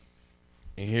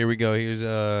Here we go. Here's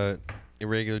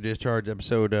Irregular Discharge,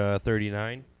 episode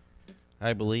 39,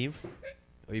 I believe.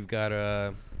 We've got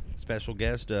a special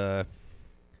guest,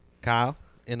 Kyle,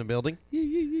 in the building.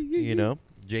 You know,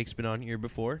 Jake's been on here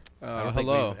before. I don't think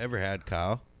we've ever had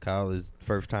Kyle. Kyle is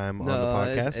first time on the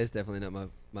podcast. It's definitely not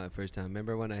my first time.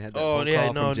 Remember when I had that phone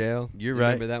call from jail? You're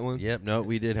right. Remember that one? Yep. No,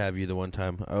 we did have you the one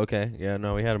time. Okay. Yeah.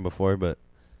 No, we had him before, but.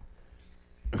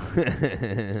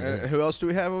 Who else do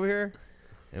we have over here?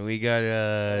 And we got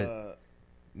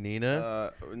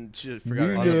Ninna. Forgot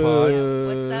her on the name. pod.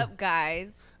 What's up,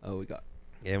 guys? Oh, we got.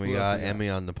 And we got Emmy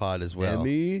on the pod as well.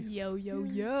 Emmy. Yo, yo,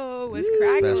 yo. What's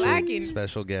cracking?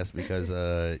 Special guest because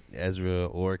Ezra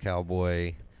or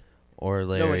Cowboy or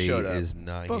Larry is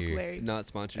not here. Larry. Not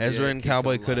sponsored. Ezra yet. and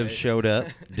Cowboy could have showed up.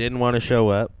 Didn't want to show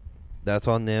up. That's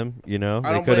on them, you know. I They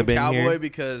don't could have blame been Cowboy here.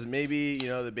 because maybe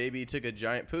the baby took a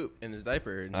giant poop in his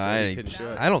diaper and so he couldn't show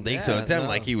up. I don't think so. It sounded no.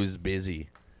 like he was busy.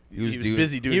 He was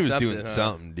busy doing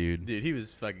something, dude. Dude, he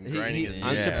was fucking grinding his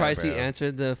I'm ass. surprised he bro.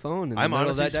 answered the phone. I'm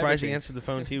honestly surprised he answered the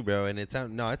phone too, bro. And it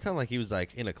sounded like he was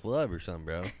like in a club or something,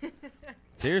 bro.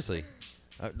 Seriously.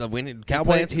 When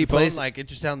Cowboy answered the phone, like it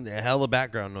just sounded a hell of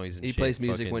background noise and He shit. plays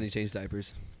music when he changed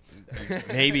diapers.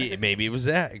 maybe it was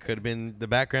that. It could have been the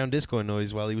background disco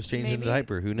noise while he was changing the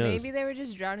diaper. Who knows? Maybe they were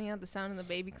just drowning out the sound of the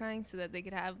baby crying so that they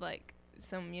could have like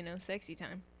some, sexy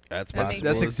time. That's That possible.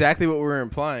 That's exactly what we're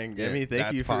implying. Yeah, Emmy,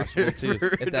 thank you for possible too.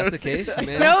 If that's the case,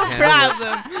 man. No handle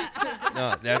it. problem.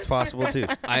 No, that's possible too.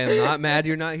 I am not mad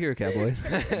you're not here, Cowboy.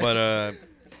 But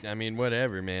I mean,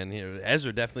 whatever, man.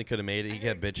 Ezra definitely could have made it. He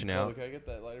kept bitching out. Can I get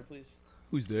that lighter, please?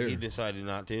 Who's there? He decided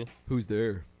not to. Who's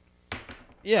there?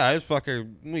 Yeah, we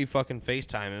fucking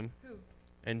FaceTime him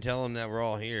and tell him that we're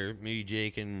all here. Me,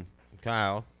 Jake, and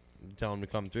Kyle. Tell him to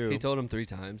come through. He told him 3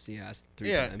 times. He asked 3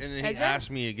 yeah, times. and then he Ezra?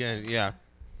 asked me again. Yeah.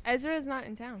 Ezra is not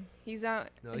in town. He's out.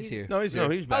 No, he's here. No, he's here. No,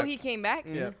 he's back. Oh, he came back?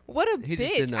 Yeah. What a He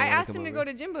just did bitch. not I wanna asked come him to over.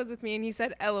 go to Jimbo's with me, and he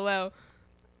said, LOL.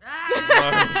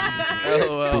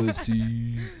 LOL.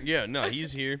 Pussy. Yeah, no,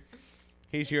 he's here.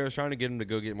 He's here. I was trying to get him to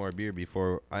go get more beer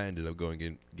before I ended up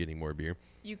going getting more beer.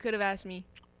 You could have asked me.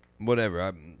 Whatever.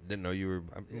 I didn't know you were.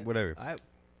 Whatever.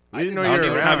 We didn't know I you don't were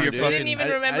even around, have your dude. You fucking- didn't even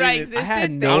remember I existed. I had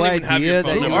I no don't even have your idea phone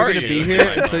that you number were going to be saved.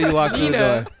 here until you walked through the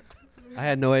Nina. door. I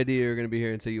had no idea you were going to be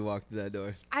here until you walked through that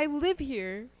door. I live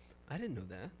here. I didn't know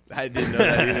that. I didn't know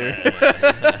that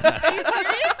either. Are you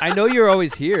serious? I know you're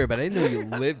always here, but I didn't know you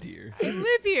lived here. I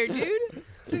live here, dude.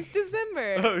 Since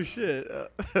December. Oh, shit.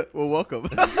 Well, welcome.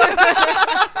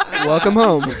 Welcome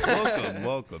home.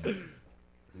 welcome.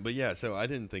 But yeah, so I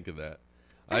didn't think of that.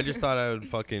 I just thought I would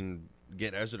fucking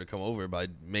get Ezra to come over by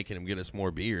making him get us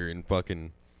more beer and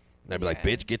fucking. I'd be like,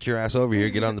 Yeah. bitch, get your ass over here,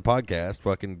 get on the podcast,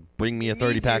 fucking bring me a Need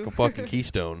 30-pack you. of fucking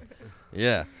Keystone.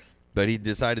 Yeah. But he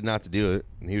decided not to do it.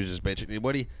 And he was just bitching.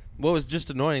 What was just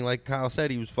annoying, like Kyle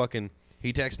said, he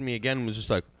texted me again and was just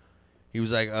like,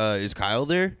 is Kyle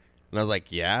there? And I was like,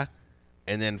 yeah.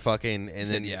 And then fucking, and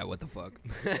Said, then, yeah, what the fuck?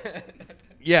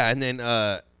 yeah, and then,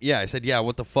 I said, yeah,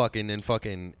 what the fuck? And then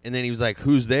fucking, and then he was like,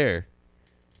 who's there?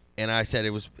 And I said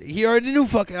he already knew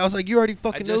fucking. I was like, you already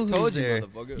fucking know just who's told you, there.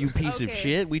 motherfucker. You piece of Okay.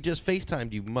 shit. We just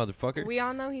FaceTimed you, motherfucker. We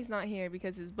all know he's not here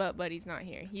because his butt buddy's not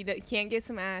here. He can't get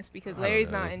some ass because I don't Larry's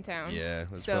know. not in town. Yeah,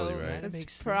 that's So probably right. That that's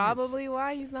makes sense. probably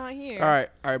why he's not here.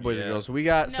 All right, boys Yeah. and girls. So we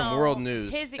got some world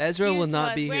news. His Ezra will excuse not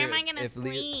was, be where here am I gonna if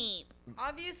Leo- sleep?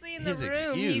 Obviously, in the His room,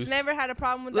 excuse. he's never had a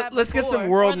problem with that Let's get before. some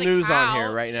world Or the news on here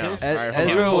couch. right now. His- All right, hold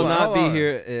Ezra on, will hold on, not hold be on. here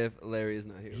if Larry is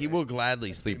not here. He right? will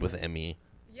gladly sleep with Emmy.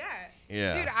 Yeah.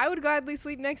 Yeah. Dude, I would gladly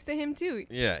sleep next to him too.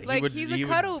 Yeah, Like, he he's a would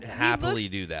cuddle- he happily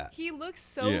looks- do that. He looks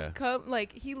so Yeah.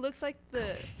 he looks like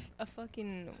a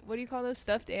fucking, what do you call those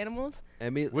stuffed animals?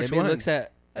 Emmy Which looks ones?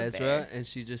 at A Ezra bear. and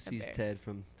she just A sees bear. Ted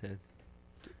from Ted.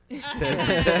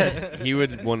 He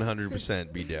would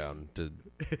 100% be down to.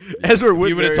 Ezra would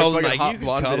You would have marry a told him fucking like hot you could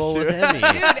blonde cuddle bitch, with too. Emmy.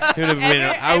 Dude, He would have been.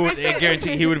 I ever would since-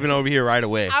 guarantee he would have been over here right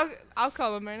away. I'll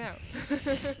call him right now.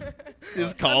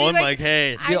 Just I'll call be him like,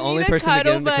 hey. I The only need a person to get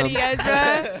cuddle him to buddy, come.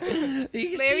 Ezra.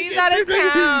 She Larry's gets out of him to-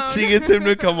 town. She gets him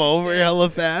to come over hella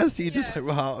fast. He just Yeah.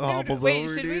 hobbles Wait,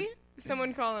 over, should dude. we?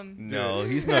 Someone call him. No,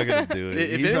 he's not gonna do it. If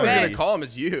He's anyone's already- gonna call him,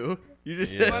 it's you. You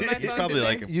just Yeah. Want my He's phone probably today?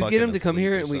 like a You fucking get him to come asleep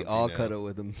here or and we something all now. cuddle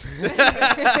with him.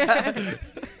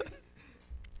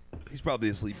 He's probably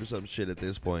asleep or some shit at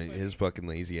this point. His fucking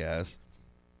lazy ass.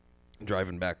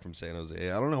 Driving back from San Jose.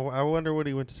 I don't know. I wonder what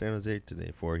he went to San Jose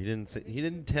today for. He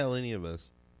didn't tell any of us.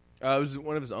 It was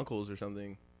one of his uncles or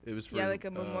something. It was for Yeah, like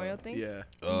a memorial thing? Yeah.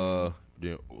 Yeah.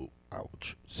 Oh,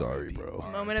 ouch. Sorry, bro.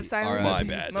 Moment of silence. My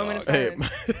bad, Moment of dog.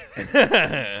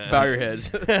 silence. Bow your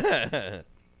heads.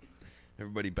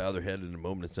 Everybody bow their head in a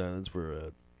moment of silence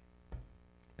for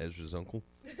Ezra's uncle.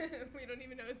 We don't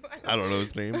even know his last I don't know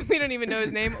his name. We don't even know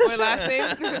his name or last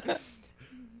name.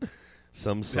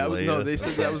 Some That was, Saleya no, they of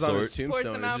said some that was on his sort. Pour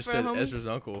tombstone. some It out just for a said homie. Ezra's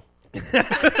uncle.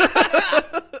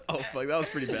 Oh fuck, that was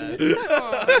pretty bad.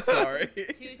 Aw. I'm sorry. Too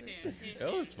soon.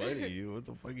 That was funny. What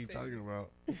the fuck are you talking about?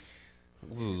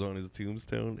 This was on his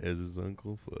tombstone. Ezra's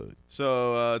uncle. Fuck.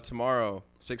 So tomorrow,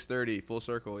 6:30, Full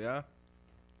Circle. Yeah. You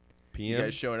PM.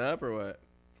 guys showing up or what?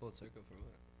 Full circle for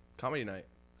what? Comedy night.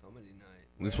 Comedy night.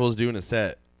 This fool's doing a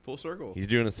set. Full Circle. He's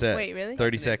doing a set. Wait, really?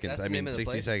 30 That's the name- seconds. that's I the mean, name of the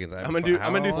 60 place? seconds. I'm gonna do How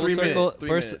 3 long? minutes. 3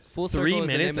 First, minutes. full circle 3 is the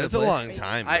minutes? name of That's the a place. long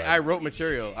time. I bud. wrote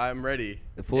material. I'm ready.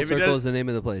 The full If he circle does- is the name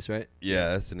of the place, right? Yeah,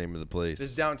 that's the name of the place. This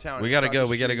is downtown. We It's gotta across go.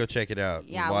 the We gotta street. go check it out.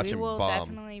 Yeah, Watch we him will bomb.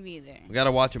 definitely be there. We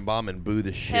gotta watch him bomb and boo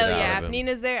the shit Hell out yeah! of If him.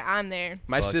 Nina's there, I'm there.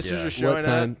 My Fuck sisters yeah. are showing What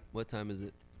time? up. What time is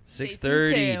it? 6:30,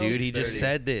 Jason dude. He just 6:30.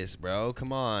 said this, bro.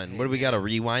 Come on. What do we gotta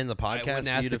rewind the podcast? I wouldn't for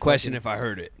ask you the to question fucking- if I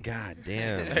heard it. God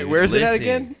damn. Hey, dude, where's it at listen.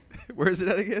 again? Where's it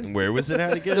at again? Where was it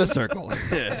at again? The circle.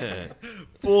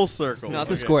 Full Circle. Not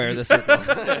the Okay. square, the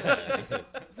circle.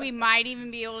 We might even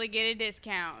be able to get a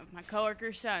discount if my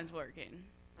coworker's son's working.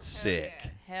 Sick.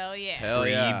 Hell yeah. Hell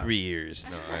Free yeah. Breers.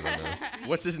 No, I don't know.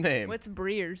 What's his name? What's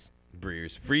Breers?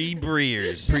 Breers. Free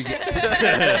Breers. Pre-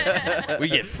 We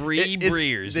get free It's-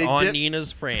 Breers they on dip-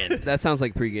 Nina's friend. that sounds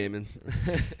like pre-gaming.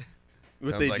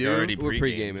 What Sounds they like do? already We're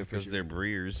pre-gaming for because sure. they're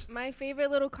Breers. My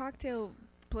favorite little cocktail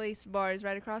place bar is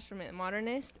right across from it,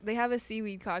 Modernist. They have a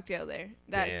seaweed cocktail there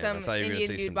that Damn, I some thought you were Indian gonna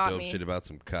say dude some bought dope me. shit about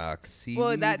some cock.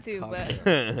 Well, that Seaweed too, cocktail.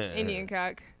 but Indian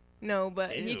cock. No,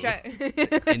 but he Ew.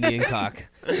 tried. Indian cock.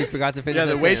 She forgot to finish Yeah,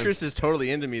 that the waitress is totally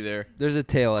into me there. There's a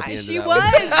tail at the end She of was,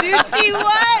 that dude. She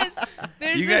was.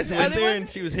 There's You this guys went other there one. and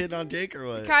she was hitting on Jake or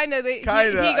what? Kinda. He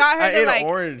Kinda. got her I to ate like an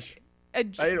orange. a I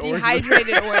ate orange with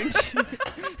dehydrated her. orange.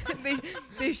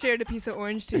 they shared a piece of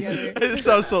orange together. It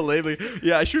sounds so lately.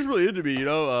 Yeah, she was really into me, you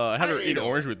know. I had her eat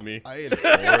orange with me. I ate an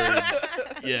orange.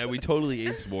 Yeah, we totally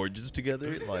ate some oranges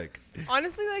together. Like,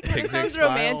 Honestly, that kind of Picnic sounds style.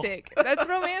 romantic. That's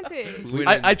romantic. we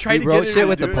I tried We to wrote get her shit to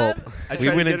with do the it. pulp. I We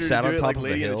tried went to and get her sat to on do it top like of a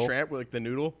Lady and hill. the Tramp with like the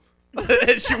noodle.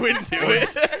 And she wouldn't do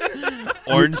it.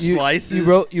 orange You slices.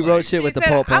 wrote like, shit with She the said,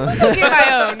 pulp, I'm huh? gonna go get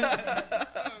my own.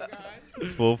 Oh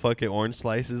god. full fucking orange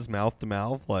slices, mouth to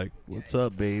mouth. Like, what's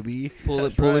up, baby? Pulling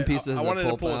That's right. pieces I of wanted to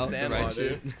pulp pull a out. to Sandlot, write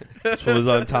shit. This was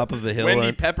on top of a hill. Wendy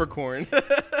and- Peppercorn.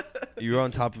 You were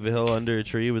on top of a hill under a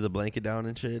tree with a blanket down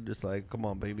and shit. Just like, come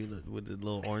on, baby, with the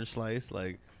little orange slice.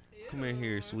 Like, come in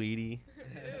here, sweetie.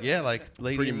 Yeah, like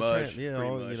Lady Pretty and the much, Tramp. Yeah, pretty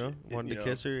all, much. you know, It- wanted you to know.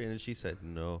 kiss her, and then she said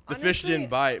no. The fish Honestly- didn't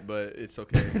bite, but it's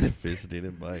okay. The fish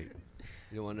didn't bite.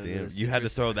 You don't want to Damn, you had to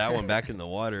throw that one back in the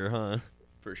water, huh?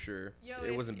 For sure. Yo, It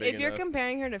if, wasn't big if you're enough.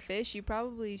 comparing her to fish, you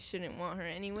probably shouldn't want her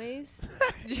anyways.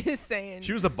 Just saying.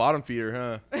 She was a bottom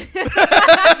feeder, huh?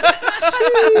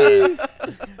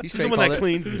 He straight Someone called that her-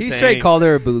 cleans the He tank. straight called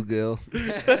her a bluegill.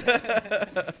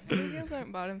 Bluegills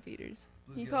aren't bottom feeders.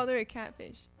 He called her a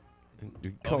catfish.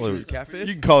 You can Oh, call she her was catfish?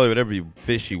 You can call her whatever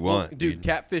fish you Well, want, dude,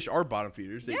 catfish are bottom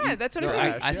feeders. They Yeah, eat that's what No,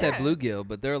 I'm saying. I said Yeah. bluegill,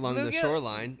 but they're along the Bluegill-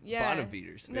 shoreline. yeah. Bottom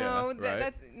feeders. No, Yeah, that, right.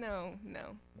 that's no.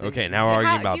 Okay, now we're How-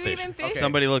 arguing do about you fish. even fish?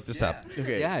 Somebody look this up.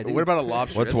 Okay. Yeah, I do. What about a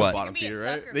lobster? What's That's what? a bottom It could be a feeder,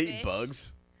 right? sucker They eat fish. bugs.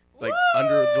 Like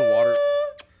under the water.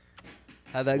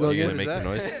 How'd that What, go you again? gonna make the What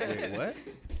noise? is that? Wait, what?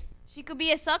 She could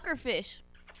be a sucker fish.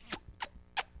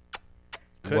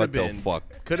 Could What have the been. fuck?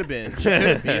 Could have been. She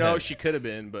could've- you know, she could have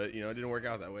been, but you know, it didn't work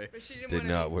out that way. But she didn't Did wanna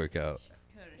not be- work out.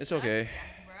 It's okay.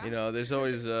 You know, there's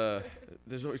always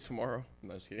tomorrow.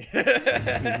 No, just kidding.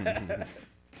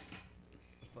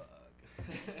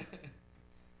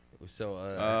 So,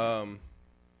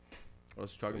 what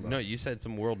was we talking about? no, you said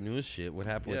some world news shit. What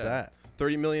happened with Yeah. that?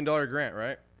 $30 million grant,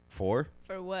 right? For?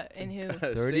 For what and who?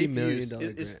 $30 Safe million use.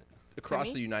 It's grant. across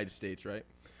me? the United States, right?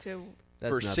 To That's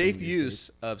For not safe the use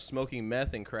States. of smoking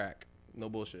meth and crack. No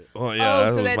bullshit. Oh yeah, that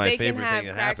so was that my they can favorite have thing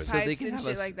that crack happened. pipes So they can and have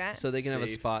shit a, like that? So they can have a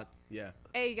Safe. spot. Yeah.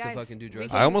 Hey guys, fucking do we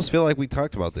drugs. can- I almost feel like we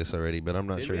talked about this already, but I'm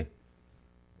not Did sure. we?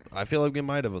 I feel like we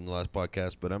might have on the last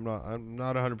podcast, but I'm not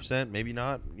 100%. Maybe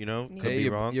not. You know, Yeah. could Hey, be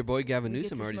your, wrong. your boy Gavin we get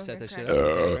Newsom to already smoke set our that shit crack up. in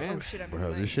pipes. San Oh Fran. shit, I'm Bro,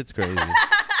 right. this shit's crazy.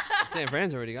 San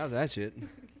Fran's already got that shit.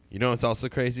 You know what's also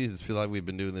crazy is I feel like we've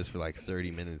been doing this for like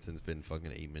 30 minutes and it's been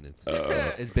fucking 8 minutes.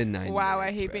 It's been 9 Wow,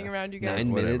 minutes. I hate bro. being around you guys.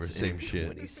 9 Whatever, minutes. same and shit.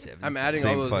 27 I'm adding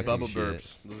Same all those fucking bubble shit.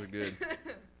 burps. Those are good.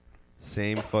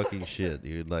 Same fucking shit,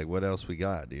 dude. Like, what else we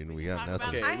got, dude? We got Talk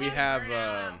nothing. about Okay, the we have, burnout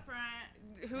out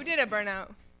front. Who did a burnout?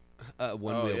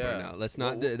 One Oh, wheel yeah. burnout. Let's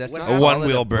not. Well, That's what not. A happened? call it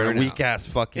one-wheel burner, burnout. weak-ass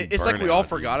fucking It's like we all burnout,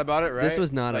 forgot dude. about it, right? This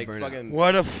was not a like burnout. Fucking,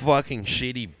 What a fucking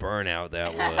shitty burnout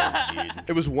that was, dude.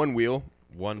 It was one wheel.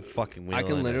 One fucking wheel I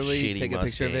can and literally shitty take a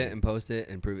picture of Mustang. it and post it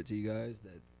and prove it to you guys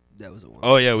that That was a one.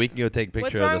 Oh yeah, we can go take a What's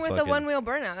picture of wrong the with fucking. a one-wheel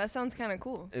burnout? That sounds kind of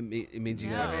cool. It means you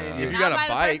No. got. If you Not got a by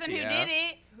bike, the person yeah. who did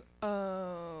it.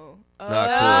 Oh. Not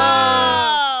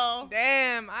cool, Oh.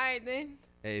 Damn. All right then.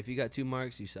 Hey, if you got 2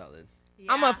 marks, you solid.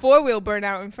 I'm a Yeah. 4-wheel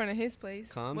burnout in front of his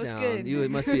place. Calm What's down. good? You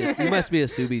must be a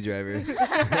Subi driver.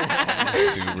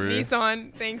 Subaru.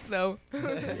 Nissan. Thanks though.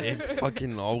 It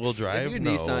fucking all-wheel If drive. you're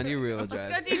No. Nissan, you're real Let's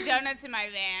drive. go do donuts in my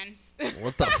van.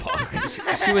 What the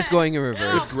fuck? She was going in I'll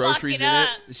reverse. fuck groceries it in it. up.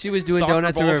 She was doing Soccer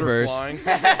donuts in balls are reverse. flying.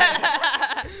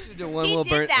 She was doing one He little did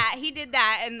burn. that. He did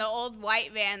that in the old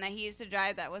white van that he used to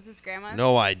drive. That was his grandma's.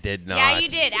 No, I did not. Yeah, you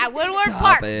did at Woodward Stop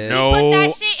Park. it. No, Put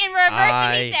that shit in reverse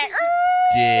and he I said,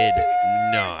 did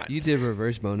not. You did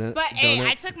reverse donut. But hey, I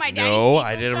donuts. took my daddy's No, diesel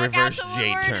I did a truck reverse out to J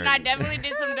Woodward, turn. and I definitely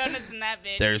did some donuts in that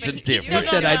bitch. There's a but difference. You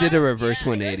said I did a reverse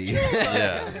 180.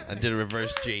 Yeah, I did a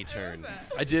reverse J turn.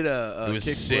 I did a It was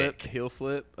kick sick. flip, heel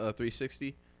flip,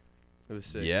 360. It was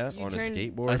sick. Yeah, You on a turned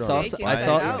skateboard. I on saw a s- bike, I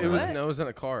saw- Out, It was, what? no, it was in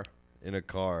a car. in a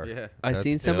car. Yeah. I That's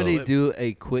seen still- somebody dope. do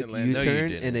a quick No, you U-turn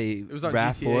didn't. in a It was on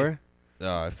RAV4.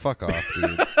 Fuck off,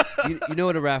 dude. You know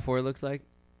what a RAV4 looks like?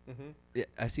 Mm-hmm. Yeah,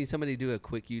 I seen somebody do a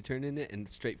quick U-turn in it and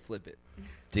straight flip it.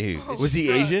 Dude. Was he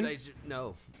Asian?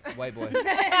 No, white boy.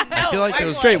 I feel like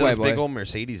those, Straight those white big boy. old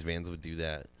Mercedes vans would do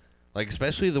that. Like,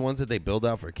 especially the ones that they build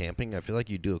out for camping. I feel like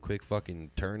you do a quick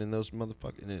fucking turn in those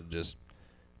motherfuckers, and it just,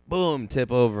 boom,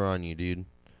 tip over on you, dude.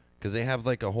 Because they have,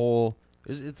 like, a whole,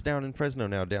 it's down in Fresno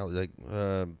now, down, like,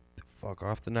 fuck,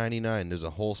 off the 99. There's a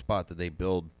whole spot that they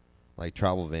build, like,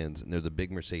 travel vans, and they're the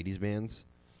big Mercedes vans.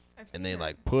 And they,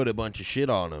 like, put a bunch of shit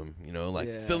on them, you know, like,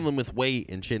 Yeah. fill them with weight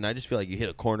and shit. And I just feel like you hit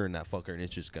a corner in that fucker, and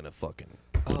it's just gonna fucking,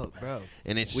 Oh, bro.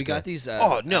 and it's We just got gonna- these.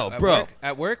 Oh, no, at bro. Work,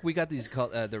 at work, we got these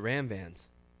called the Ram vans.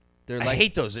 They're I like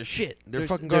hate those. They're shit. They're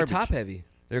fucking They're garbage. top heavy.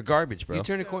 They're garbage, bro. You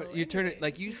turn a corner. You turn it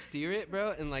like you steer it,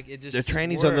 bro, and like it just. The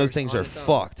trannies on those swerves things on are its own.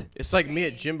 fucked. It's like me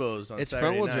at Jimbo's on It's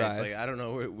Saturday front-wheel nights. drive. Like, I don't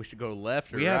know where we should go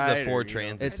left or We right. have the or, Ford you know.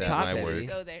 Transits It's at top my heavy. work.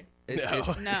 Go there.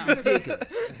 No. No.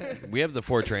 ridiculous. We have the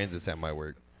Ford Transits at my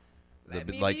work. Let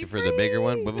me Like be for the bigger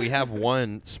one, free. but we have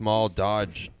one small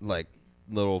Dodge like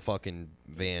little fucking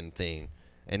van thing,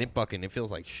 and it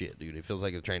feels like shit, dude. It feels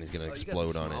like the train is gonna Oh, you got the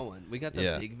explode on small it. one. We got the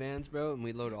Yeah. big vans, bro, and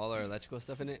we load all our electrical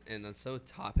stuff in it, and it's so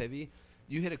top heavy.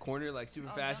 You hit a corner like super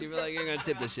fast, you're like you're gonna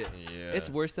tip this shit. Yeah. It's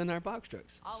worse than our box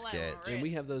trucks. I'll let Sketch. him And rip. we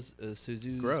have those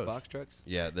Suzuki Gross. box trucks.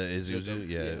 Yeah, the Isuzu.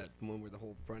 Yeah. the one where the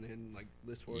whole front end like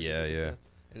lifts forward. Yeah, and yeah. stuff,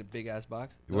 and a big ass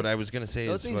box. What I was gonna say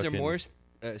Those is things fucking, are more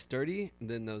sturdy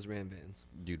than those Ram vans.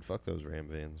 dude. Fuck those Ram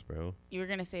vans, bro. You were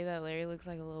gonna say that Larry looks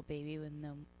like a little baby with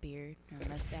no beard or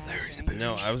mustache. Larry's or a anything.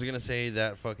 No, I was gonna say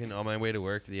that fucking on my way to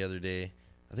work the other day.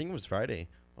 I think it was Friday.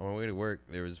 On my way to work,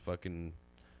 there was fucking.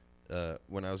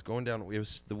 When I was going down, it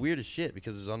was the weirdest shit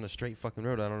because it was on the straight fucking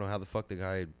road. I don't know how the fuck the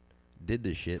guy did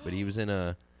this shit, but he was in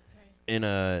a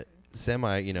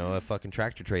semi, you know, a fucking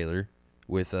tractor trailer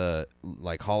with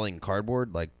like hauling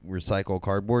cardboard, like recycle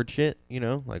cardboard shit, you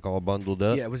know, like all bundled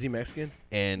up. Yeah, was he Mexican?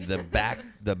 And the back,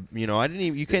 I didn't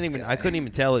even, I couldn't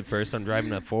even tell at first. I'm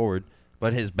driving up forward,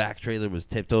 but his back trailer was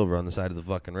tipped over on the side of the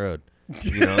fucking road.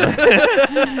 You know,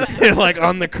 like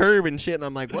on the curb and shit. And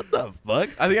I'm like, what the fuck?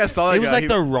 I think I saw that It was guy. like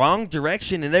the wrong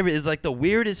direction and everything. It's like the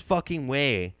weirdest fucking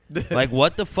way. Like,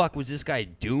 what the fuck was this guy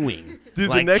doing? Dude, the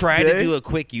like, next try to day- do a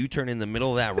quick U-turn in the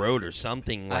middle of that road or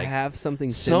something. I Like, have something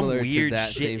some similar weird to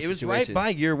that shit. same It was situation. right by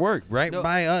your work, right No,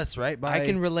 by us, right by. I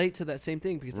can relate to that same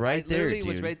thing because Right I there, literally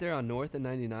was dude. right there on North and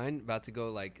 99, about to go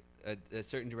like a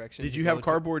certain direction. Did to you go have to-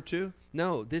 cardboard too?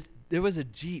 No, there was a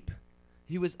Jeep.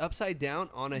 He was upside down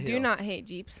on a hill. Do not hate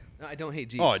Jeeps. No, I don't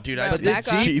hate Jeeps. Oh, dude, No, I But back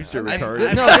these up. Jeeps are I've-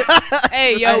 retarded. No,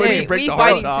 Hey, How yo, would you we break the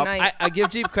fighting hardtop? tonight. I give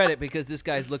Jeep credit because this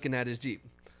guy's looking at his Jeep.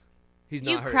 He's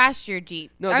You not hurt. crashed your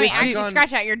Jeep. No, I mean, this actually, Jeep-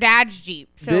 scratch out your dad's Jeep.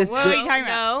 So This- what are this- you talking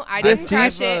about? No, I This didn't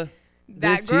crash Jeep, it.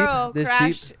 That Jeep- girl this Jeep-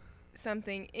 crashed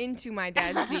something into my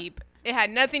dad's Jeep. It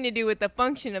had nothing to do with the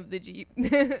function of the Jeep.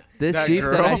 This That Jeep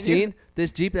that I girl? seen,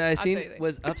 I'll tell you later.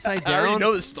 was upside I already down.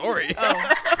 know the story. Oh,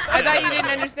 I thought you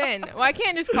didn't understand. Well, I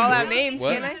can't just call out names,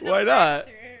 What? can I? Why not?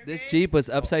 This Jeep was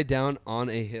upside down on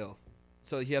a hill.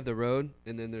 So you have the road,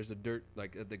 and then there's a dirt,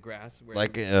 like the grass. Where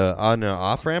like on an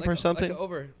off ramp like or something.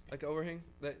 like an overhang,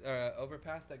 that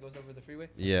overpass that goes over the freeway.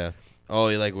 Yeah. Oh,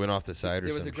 he like went off the side or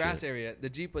There was some a grass shit. area. The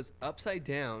Jeep was upside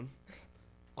down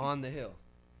on the hill.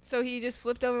 So he just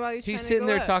flipped over while he was trying He's to sitting go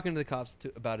there up. talking to the cops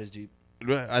about his Jeep.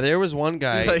 There was one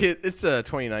guy. It's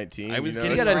 2019. I was you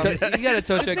know, getting You it's got a fine. you got a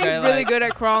tow This truck thing's guy. really like, good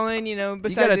at crawling, you know. you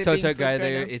Besides got a it tow being truck guy flipped right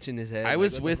there now. itching his head. I like,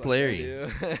 was what the with fuck do I Larry.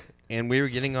 do? And we were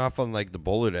getting off on like the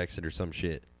Bullard exit or some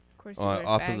shit, Of course you wear a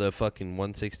off bag. of the fucking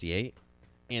 168,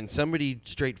 and somebody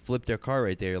straight flipped their car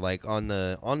right there, like on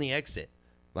the exit,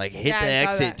 like hit Yeah, the I saw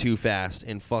exit that. too fast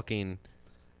and fucking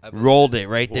rolled it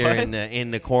right there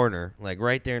in the corner, like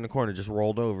right there in the corner, just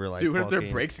rolled over. Like, dude, what if their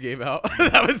brakes gave out?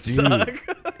 That would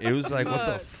suck. It was like, what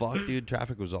the fuck, dude?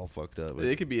 Traffic was all fucked up.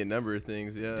 It could be a number of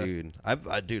things, yeah. Dude, I've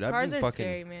Cars been are fucking.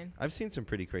 scary, man. I've seen some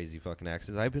pretty crazy fucking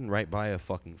accidents. I've been right by a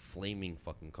fucking flaming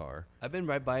fucking car. I've been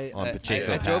right by. On I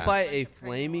Pacheco drove by Pass. a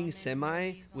flaming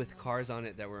semi with cars on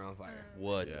it that were on fire.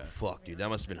 What Yeah. the fuck, dude? That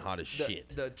must have been hot as shit.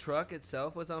 The truck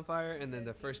itself was on fire, and then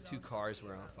the first 2 cars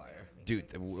were on fire. Dude,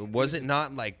 was it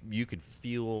not like you could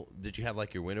feel? Did you have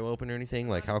like your window open or anything?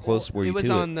 Like how close were you It was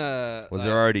to on it? the. Was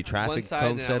there already one traffic side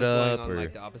cone and I set was going up, on, or?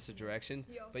 like the opposite direction,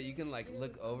 but you can like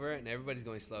look over it and everybody's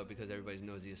going slow because everybody's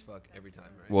nosy as fuck every time,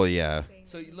 right? Well, yeah.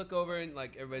 So you look over and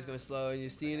like everybody's going slow and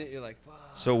you're seeing it, you're like, fuck.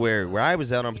 So where I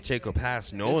was out on Pacheco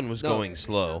Pass, no one was going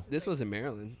slow. This was in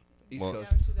Maryland, East Well,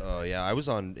 Coast. Oh yeah, I was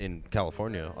in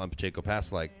California on Pacheco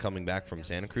Pass, like coming back from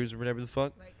Santa Cruz or whatever the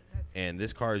fuck, and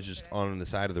this car is just on the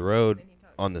side of the road,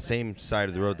 on the same side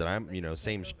of the road that I'm,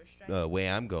 same way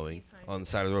I'm going, on the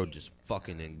side of the road, just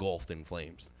fucking engulfed in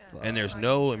flames. And there's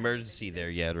no emergency there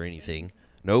yet or anything.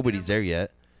 Nobody's there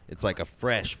yet. It's like a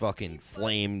fresh fucking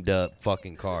flamed up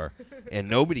fucking car, and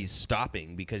nobody's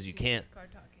stopping because you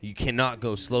cannot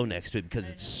go slow next to it because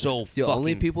it's so The fucking.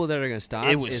 only people that are gonna stop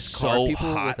It was is car so people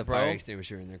hot, with a fire bro.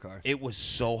 extinguisher in their car. It was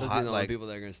so Those are hot, the only like people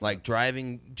that are gonna stop. like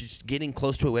driving, just getting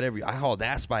close to it, whatever. I hauled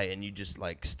ass by it, and you just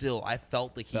like still. I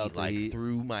felt the heat Felt the like heat.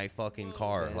 through my fucking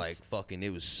car, Vents. like fucking.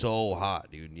 It was so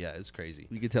hot, dude. Yeah, it's crazy.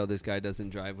 You could tell this guy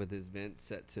doesn't drive with his vent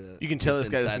set to. You can tell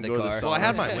just this guy inside doesn't go to the car. Well, I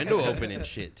had my window open and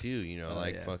shit too. Oh,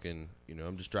 Like yeah. fucking.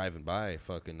 I'm just driving by.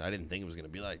 Fucking. I didn't think it was gonna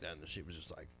be like that, and the shit was just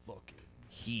like fucking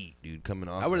heat, dude, coming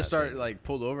off. I would have that started thing. like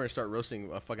pulled over and start roasting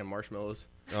fucking marshmallows.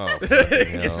 Oh, fucking Get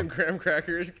hell. some graham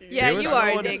crackers. Yeah, There was you no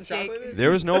are one- a dick, Jake. There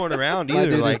was no one around My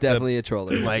either. dude Like is definitely a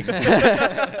troller. like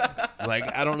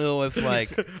I don't know if like.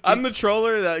 I'm the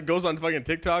troller that goes on fucking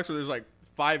TikToks where there's like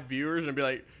 5 viewers and be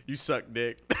like, "You suck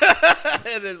dick,"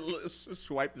 and then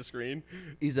swipe the screen.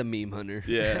 He's a meme hunter.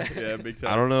 Yeah, big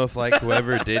time. I don't know if like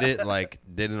whoever did it like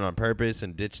did it on purpose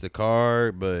and ditched the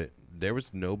car, but there was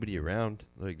nobody around.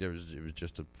 Like it was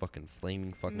just a fucking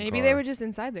flaming fucking Maybe car. they were just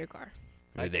inside their car.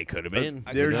 Maybe they could have been.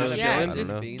 I They were could just see chilling? that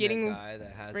Just being that getting guy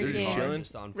that has freaking his car chilling?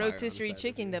 just on fire on the Rotisserie side of the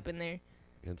chickened road. up in there.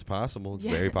 It's possible. It's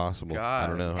Yeah. very possible. I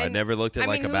don't know. I And, never looked at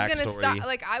like a who's gonna backstory. stop?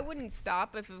 Like, I wouldn't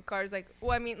stop if a car's like.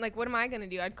 Well, I mean, like, what am I gonna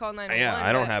do? I'd call 911. Yeah,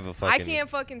 I don't but have a I fucking. can't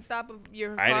fucking stop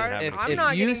your I didn't car. have a I'm If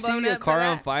not you getting blown see a up for car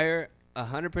on that. fire,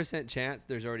 100% chance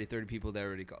there's already 30 people that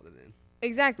already called it in.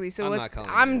 Exactly. So I'm what? not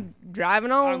calling I'm driving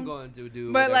home. I'm going to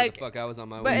do But, whatever like- the fuck I was on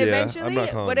my But way. Yeah, I'm eventually, not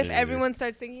calling what it if either. everyone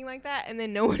starts thinking like that and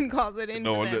then no one calls it in?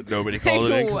 No for one, them? nobody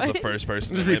called it in because the What? first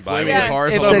person Just that be went by flaming Yeah.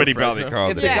 cars. If all somebody over probably Fresno.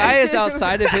 called If it the in. Yeah. guy is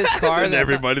outside of his car, And that's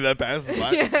everybody that passes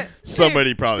by, Yeah.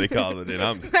 somebody probably called it in.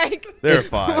 Like, They're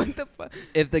fine. What the fuck?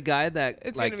 if the guy that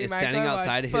It's like gonna be is my standing car watch.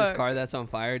 outside of his Fuck. car that's on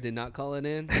fire did not call it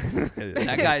in,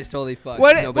 that guy is totally fucked.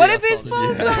 What Nobody if else his called it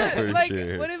in. phone's Yeah, for on? Like,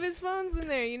 sure. what if his phone's in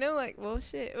there? Like, well,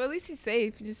 shit. Well, at least he's safe.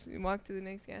 Just walk to the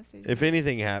next gas station. If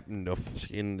anything happened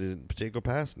in the Pacheco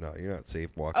Pass, no, you're not safe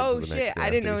walking Oh to the shit! next gas I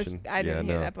didn't know. station. I didn't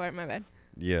yeah, hear no. that part. My bad.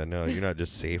 Yeah, no, you're not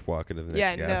just safe walking to the next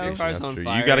Yeah, gas no. station. Your car's That's on true.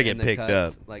 fire. You got to in get the picked cuts,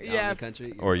 up, like out Yeah. in the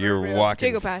country. or you're real.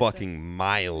 walking Pacheco Pass, fucking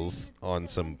miles on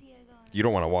some. You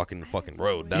don't want to walk in the fucking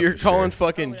road. That's You're for calling sure.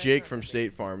 fucking Jake from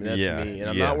State Farm, and that's Yeah, me. And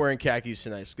I'm yeah. not wearing khakis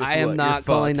tonight. Guess I am what? not You're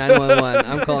calling fucked. 911.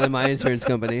 I'm calling my insurance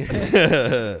company.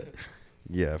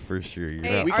 Yeah, for sure. You're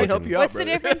Hey, not we can fucking- help you out. What's the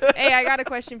brother. difference? Hey, I got a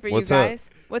question for you What's up? guys.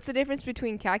 What's the difference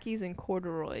between khakis and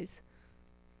corduroys?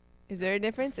 Is there a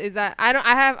difference? Is that I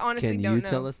have honestly Can don't you know.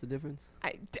 tell us the difference?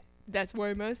 That's why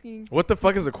I'm asking. What the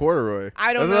fuck is a corduroy?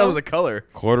 I don't thought that know. was a color.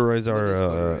 Corduroys What is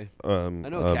are corduroy? I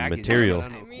know khakis, material. but I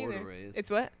don't know Me either. corduroy is. It's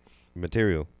what?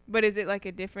 Material. But is it like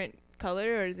a different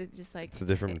color or is it just like? It's a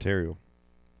different material.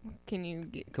 Can you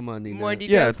get Come on, Nina. more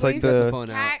details? Yeah, it's like please? Got the the. phone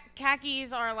out.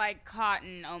 Khakis are like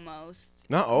cotton almost.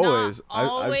 Not always. Not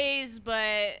always,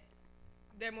 but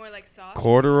They're more like soft.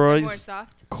 Corduroys. More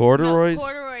soft. Corduroys. No,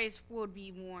 corduroys would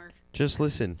be more Just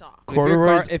listen. soft.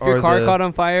 Corduroys If your are car the- caught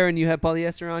on fire and you had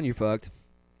polyester on, you're fucked.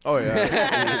 Oh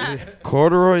yeah.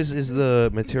 Corduroys is the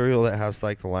material that has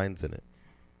like the lines in it.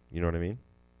 You know what I mean?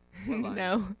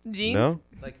 No jeans. No,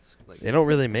 Like they don't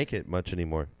really make it much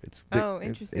anymore. It's Oh,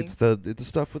 interesting. It's the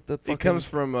stuff with the. it comes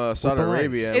from Saudi the lines.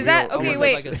 Arabia. and Is we that don't- okay? almost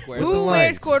Wait, like a square. With who the wears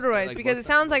lines. corduroys? Like Because it what's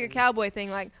sounds like a cowboy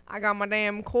thing. Like I got my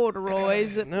damn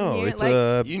corduroys. No, Yeah, it's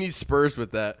like You need spurs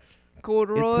with that.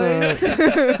 corduroys. You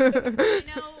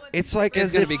know, It's like It's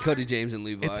as gonna if be Cody James and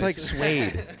Levi's. it's like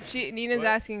suede. Nina's What?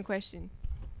 asking a question.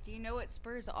 do you know what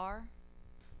spurs are?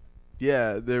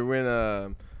 Yeah, they're when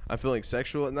I'm feeling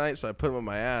sexual at night, so I put them on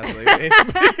my ass. Like,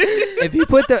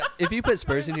 if you put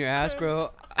Spurs in your ass,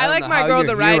 bro, I like don't know my how girl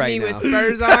you're to here ride right me now. with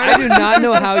spurs on. I do not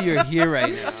know how you're here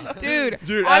right now. Dude,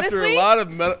 Dude, honestly, after a lot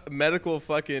of medical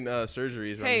fucking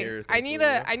surgeries, I'm hey, here. I need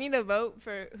thankfully. I need a vote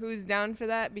for who's down for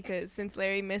that because since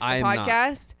Larry missed the I am not.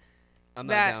 podcast, I'm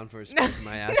That- not down for Spurs in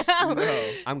my ass.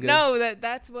 No. I'm good. no,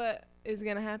 that's what is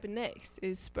gonna happen next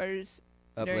is Spurs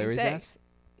Up during Larry's sex. ass?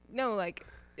 No, like,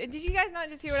 did you guys not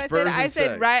just hear what Spurs I and said?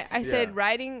 sex. Right, I Yeah. said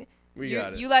riding. We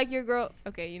got it. You like your girl?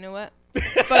 Okay, you know what?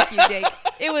 Fuck you, Jake.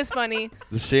 It was funny.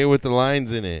 The shit with the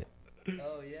lines in it.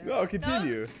 Oh yeah. No,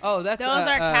 continue. Oh, that's Those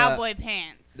are cowboy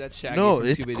pants. That's Shaggy. No, from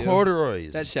it's Scooby-Doo.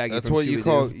 corduroys. That's Shaggy That's from what you Scooby-Doo.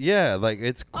 call. Yeah, like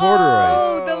it's corduroys.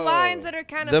 Oh, the lines that are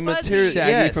kind of The fuzzy. material,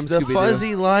 Shaggy yes, from the Scooby-Doo.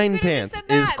 fuzzy line You could've pants just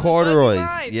said is that, the corduroys. fuzzy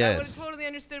lines. I would have Yes, totally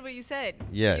understood what you said.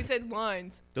 Yeah. You said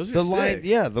lines. Those are the sick. line,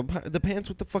 yeah, the pants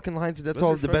with the fucking lines. That's Those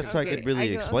all are the best I fucking could really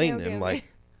Okay, explain okay, them, okay. like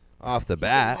off the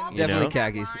bat. You Definitely know?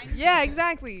 khakis. Yeah,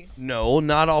 exactly. No,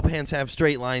 not all pants have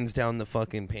straight lines down the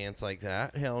fucking pants like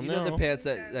that. Hell You no. know the pants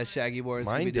that Shaggy wore in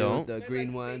Mine Scooby-Doo? don't. The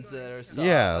green ones that are soft.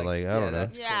 Yeah, like, I don't know.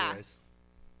 That's Yeah. corduroys.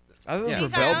 I thought Yeah. those were I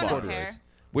think I bell own a bottoms. pair.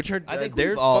 Which are I think they're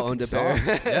we've all fucking owned a pair.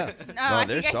 soft. Yeah. No, I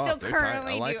they're think I soft. still They're tight. I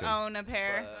currently like do 'em. own a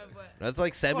pair. That's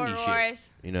like 70 shit. Corduroys.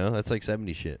 You know, that's like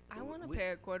 70 shit. I want a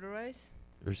pair of corduroys.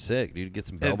 They're sick, dude. Get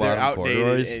some They're bell bottom outdated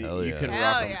corduroys. and Hell you yeah. couldn't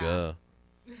rock Let's them. go.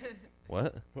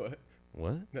 What? What?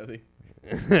 What? Nothing.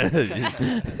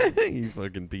 You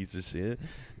fucking piece of shit.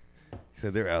 He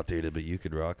said they're outdated, but you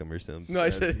could rock them or something. No, I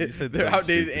You said said they're some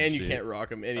outdated stupid and you shit. can't rock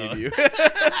them. Any of you.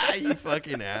 You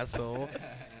fucking asshole.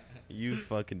 You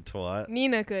fucking twat.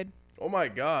 Nina could. Oh my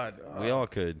God. We all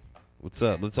could. What's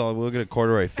up? We'll get a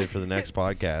corduroy fit for the next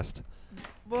podcast.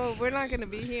 Well, we're not gonna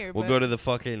be here. We'll but go to the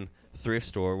fucking thrift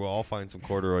store. We'll all find some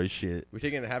corduroy shit. We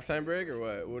taking a halftime break or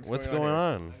what? What's going here?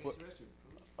 on?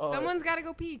 Oh, Someone's gotta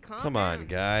go pee. Come on,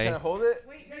 Can I guy. hold it?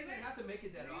 Wait, you doesn't have to make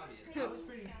it that obvious. I was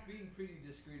being pretty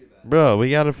discreet about it. Bro,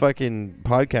 we got a fucking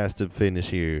podcast to finish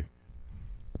here.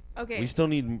 Okay. We still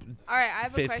need All right. I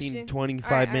have a 15, question.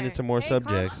 25 All right, minutes all or more right. Hey,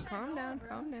 subjects. Calm down.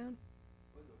 Calm down.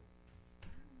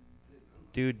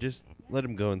 Dude, just let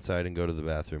him go inside and go to the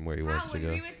bathroom where he wants to When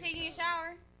go. we was taking a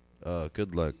shower.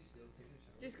 Good luck.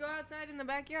 Just go outside in the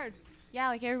backyard. Yeah,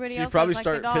 like everybody She'd else. probably does,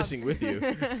 start like the dogs. pissing with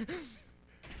you.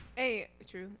 Hey,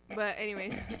 true. But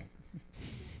anyways.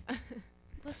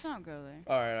 Let's not go there.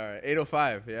 All right.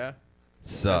 8:05. Yeah.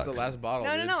 Sucks. That's the last bottle.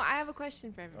 No, no, dude. no. I have a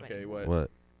question for everybody. Okay, what?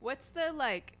 What? What's the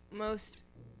like most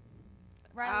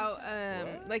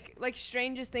Right. like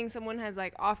strangest thing someone has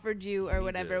like offered you or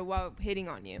whatever while hitting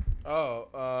on you? Oh,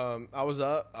 I was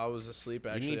up. I was asleep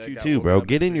actually. You I need to got too, woken bro. up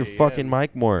Get at in your 3 fucking a.m.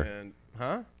 mic more. And,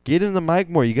 huh? Get in the mic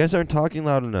more. You guys aren't talking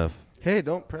loud enough. Hey,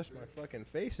 don't press my fucking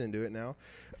face into it now.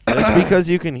 Just because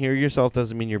you can hear yourself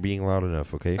doesn't mean you're being loud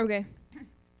enough, okay? Okay.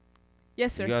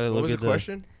 Yes, sir. You gotta What look was the at the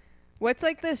question? What's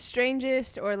like the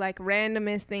strangest or like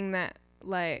randomest thing that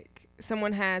like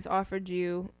someone has offered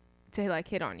you to like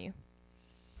hit on you?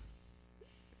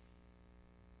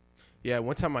 Yeah,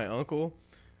 one time my uncle.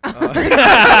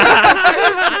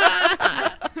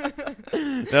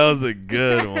 That was a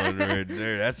good one right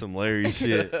there. That's some Larry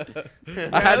shit.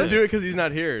 I had to do it because he's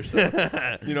not here. So,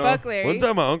 you know. Fuck Larry. One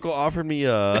time my uncle offered me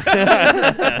a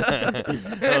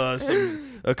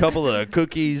couple of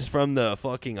cookies from the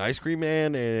fucking ice cream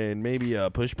man and maybe a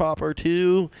push pop or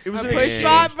two. It was A an push exchange.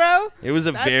 pop, bro? It was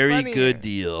a That's very funny. good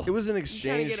deal. It was an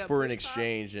exchange get a for an push pop?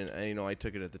 exchange, and I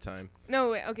took it at the time. No,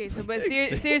 wait, okay, so but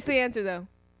Exchange. seriously answer though.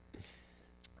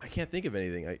 I can't think of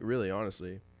anything. Really,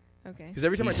 honestly, Okay. because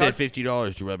every time He I said talk,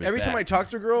 $50 to rub it every back. time I talk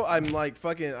to a girl, I'm like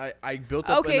fucking. I built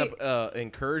up Okay.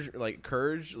 enough courage, like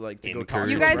to go talk to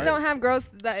You them, guys right? don't have girls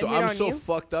that So hit I'm on so you?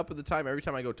 fucked up at the time. Every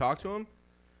time I go talk to him,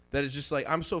 that it's just like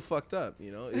I'm so fucked up.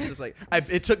 You know, it's just like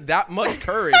it took that much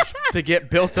courage to get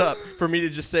built up for me to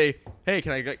just say, "Hey,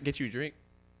 can I get you a drink?"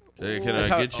 Hey, can That's I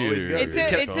how get it you always your goes.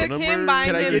 It phone took number? him buying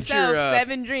Can I get himself your,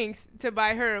 7 drinks to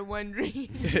buy her 1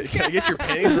 drink. Can I get your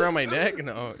panties around my neck?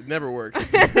 No, it never works.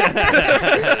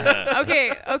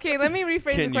 Okay, let me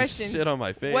rephrase Can the you question. sit on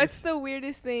my face? What's the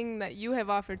weirdest thing that you have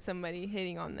offered somebody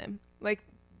hitting on them? Like,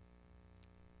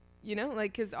 you know,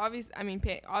 like, because obviously, Here's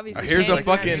a panties around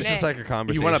fucking- your It's just neck. like a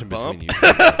conversation wanna between bump? you.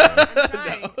 I'm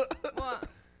trying. Well,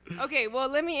 okay, well,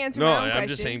 let me answer No, my own I'm question.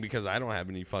 just saying because I don't have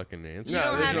any fucking answers. You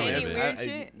don't there's have no any answer. weird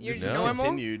shit? You're this just is No. normal?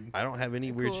 continued. I don't have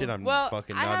any weird Cool. shit. I'm Well,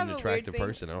 fucking I not have an a weird attractive thing.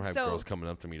 person. I don't have So- girls coming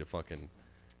up to me to fucking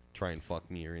try and fuck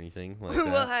me or anything like We'll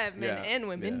that. have men Yeah, and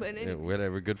women, yeah. but Yeah, anyways.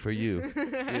 whatever, good for you. You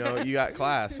know, you got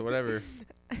class or whatever.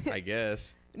 I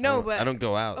guess. No, but I don't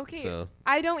go out. okay. So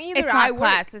I don't either. It's I not work.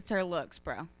 class. It's her looks,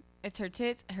 bro. It's her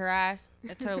tits, her ass.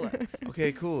 It's her looks.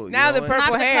 Okay, cool. Now you know the what?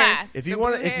 purple Not the hair. class. If the you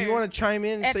want blue to, if you hair. want to chime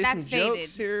in and If say some that's jokes faded.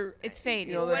 here, It's faded.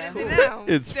 you know, What that's is cool. it now?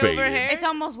 It's Silver faded. hair. It's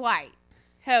almost white.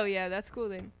 Hell yeah, that's cool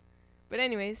then. But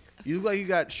anyways. You look like you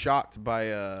got shocked by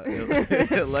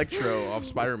Electro off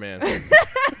Spider-Man.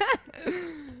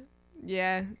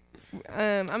 Yeah.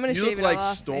 I'm gonna You shave look it like all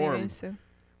off. Storm. Anyways, so.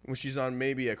 When she's on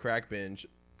maybe a crack binge.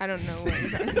 I don't know what you're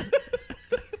talking about.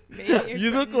 Maybe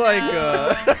You look No.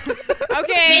 like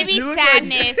Okay. Maybe You look like-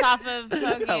 sadness off of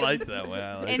fucking I like that one.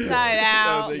 I like Inside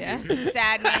Out. thank Yeah.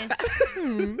 Sadness.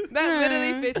 That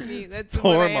literally fits me. That's what I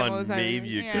Storm am all the on time.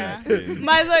 maybe a Yeah. crack binge.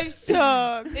 My life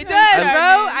sucks. It does, bro.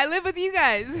 Sadness. I live with you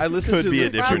guys. I listen Could to be a too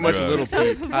different much drug. Little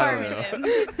Peep. I don't know.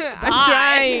 I'm Bye.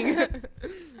 trying.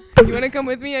 You want to come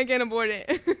with me? I can't afford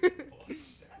it.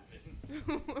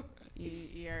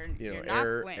 You're not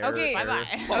error, winning. error, Okay. Bye bye.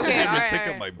 Okay, I all just right, pick all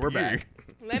up my right. We're beer. back.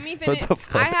 Let me What finish. the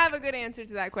fuck? I have a good answer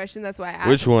to that question. That's why I asked.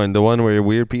 Which one? The one where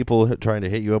weird people trying to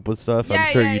hit you up with stuff? Yeah,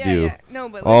 I'm sure yeah, you yeah, do. yeah. No,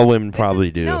 but All listen, women this probably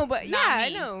is- do. No, but Not yeah, I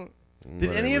me. know.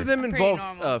 Did any of them I'm pretty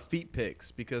involve normal. feet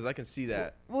pics? Because I can see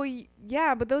that. Well,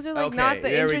 yeah, but those are like Okay, not the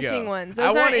there we interesting go. ones. I Those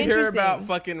want aren't to hear interesting. about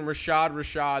fucking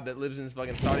Rashad that lives in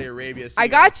fucking Saudi Arabia. I sitting on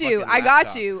got a you. fucking I got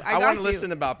laptop. you. I want got to you.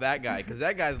 listen about that guy because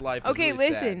that guy's life is Okay,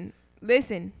 really sad.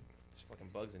 listen. There's fucking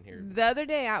bugs in here. The other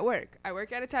day at work, I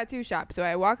work at a tattoo shop, so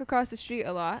I walk across the street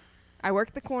a lot. I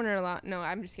work the corner a lot. No,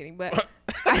 I'm just kidding. But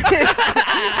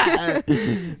I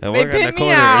they work on the pin me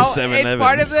corner out. of 7-Eleven. It's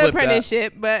part of the Clip that.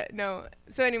 apprenticeship, but no.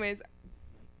 So, anyways,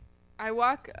 I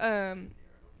walk.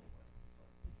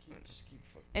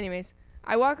 Anyways,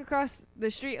 I walk across the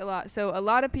street a lot, so a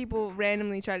lot of people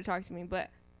randomly try to talk to me. But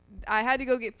I had to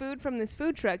go get food from this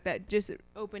food truck that just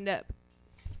opened up,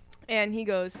 and he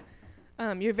goes,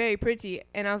 "You're very pretty,"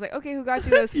 and I was like, "Okay, who got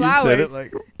you those flowers?" You said it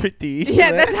like pretty.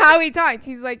 Yeah, that's how he talked.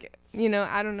 He's like,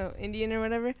 I don't know, Indian or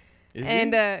whatever. Is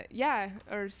And he? yeah,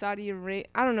 or Saudi Arabia.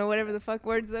 I don't know, whatever the fuck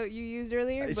words that you used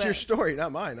earlier. It's but your story,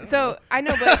 not mine. I don't so know. I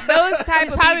know, but those type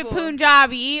He's of probably people.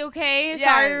 Punjabi, okay? Yeah.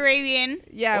 Saudi Arabian.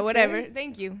 Yeah, Okay. whatever.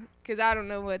 Thank you, because I don't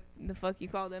know what the fuck you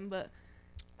call them, but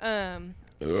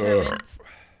Germans.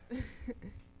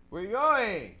 Where you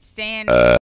going? Sand.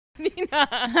 Ninna.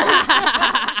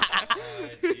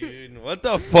 Dude, what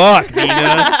the fuck,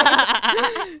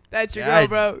 Nina? That's your God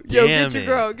girl, bro. Yo, damn get your it.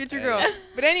 girl, get your girl.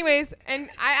 But anyways, and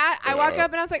I walk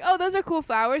up and I was like, oh, those are cool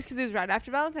flowers, because it was right after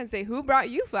Valentine's Day. Who brought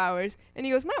you flowers? And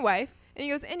he goes, my wife. And he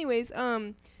goes, anyways,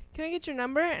 can I get your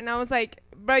number? And I was like,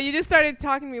 bro, you just started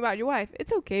talking to me about your wife.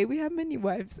 It's okay, we have many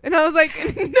wives. And I was like,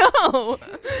 no.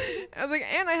 I was like,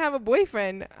 and I have a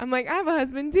boyfriend. I'm like, I have a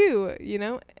husband too,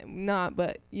 Not,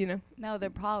 but, No, they're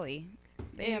poly.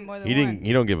 They have more than You one. didn't.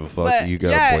 You don't give a fuck. But, you got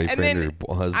yeah, a and boyfriend then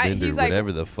or husband or he's like-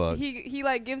 whatever the fuck. He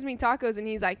like gives me tacos and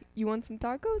he's like, you want some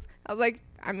tacos? I was like,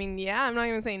 I mean, yeah, I'm not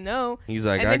gonna say no. He's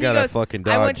like, and I then he got a goes, fucking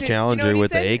I went Dodge to- you know what Challenger he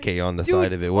with said? the AK on the Dude,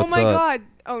 side of it. What's oh my up? god.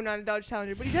 Oh, not a Dodge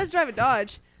Challenger, but he does drive a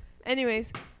Dodge.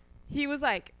 Anyways, he was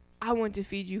like, I want to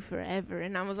feed you forever.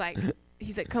 And I was like,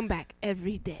 he's like, come back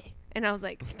every day. And I was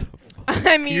like,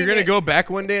 I mean, You're gonna go back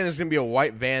one day and there's gonna be a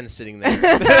white van sitting there.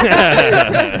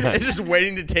 It's just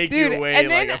waiting to take Dude, you away and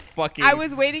like then a fucking. I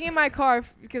was waiting in my car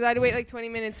because I had to wait like 20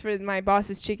 minutes for my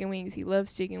boss's chicken wings. He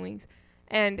loves chicken wings.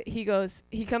 And he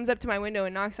comes up to my window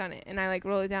and knocks on it. And I like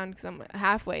roll it down because I'm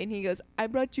halfway. And he goes, I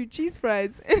brought you cheese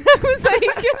fries. And I was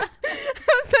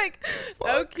like,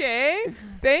 okay,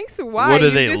 thanks. Why? What are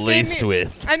You they just gave laced me-"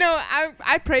 with? I know.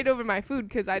 I prayed over my food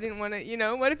because I didn't want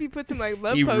to, what if he put some like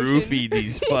love He potion? roofied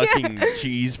these Yeah. fucking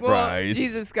cheese Well, fries.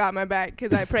 Jesus got my back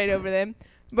because I prayed over them.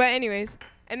 But anyways,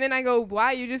 and then I go,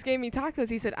 why? You just gave me tacos.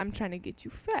 He said, I'm trying to get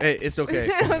you fat. Hey, it's okay.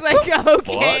 I was like,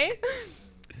 okay.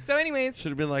 So anyways, Should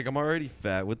have been like, I'm already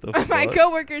fat. What the my fuck?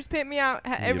 coworkers pimp me out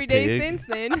every day pig. since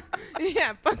then.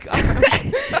 Yeah, fuck off.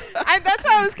 That's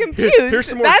why I was confused. Here's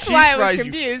some more That's cheese why I fries, was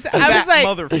you confused. fat I was like,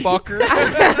 motherfucker.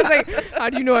 I was like, how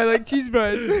do you know I like cheese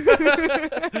fries?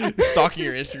 Stalking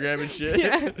your Instagram and shit.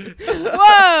 Yeah.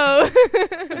 Whoa.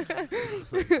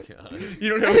 You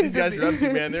don't know what these guys are up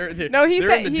to, man. They're No, he they're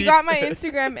said in the he deep- got my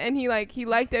Instagram and he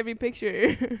liked every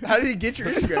picture. How did he get your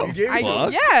Instagram? You gave him.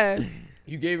 fuck? Yeah.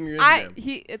 You gave him your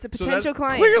Instagram. It's a So potential that-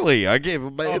 client. Clearly, I gave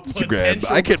him my A Instagram. potential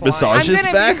I could client. massage I'm his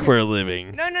gonna back be- for a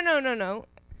living. No.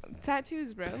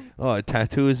 Tattoos, bro. Oh, a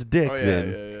tattoo his dick Oh yeah,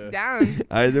 then. yeah, yeah. Down.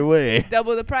 Either way.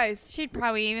 Double the price. She'd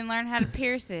probably even learn how to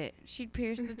pierce it. She'd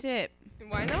pierce the tip.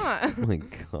 Why not? Oh my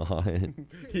god.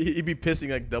 He'd be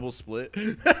pissing like double split.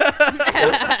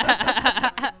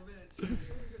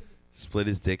 Split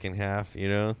his dick in half,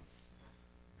 Don't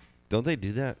they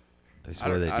do that? I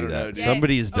swear they I do don't know, that. dude.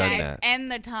 Somebody's done Yes, that.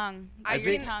 and the tongue. I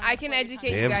Your think- tongue I is can what your educate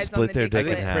tongue They you have guys on split the their dick dick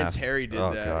in split. half. Prince Harry did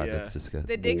oh that, god, yeah. that's disgusting.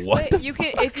 The dick What split, the you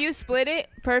can fuck? if you split it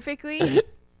perfectly,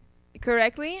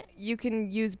 correctly, you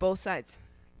can use both sides.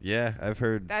 Yeah, I've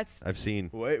heard. That's I've seen.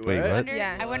 Wait, Wait, what? what?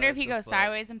 Yeah. I wonder if he What the goes fuck?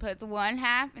 sideways and puts one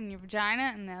half in your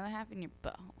vagina and the other half in your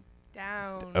butthole.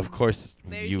 down. Of course,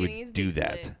 Larry's you getting his would do dick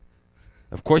that. split.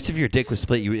 Of course, if your dick was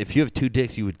split, if you have two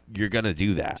dicks, you're gonna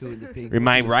do that. Two in the pink. Am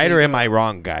I right or am I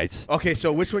wrong, guys? Okay,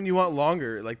 so which one you want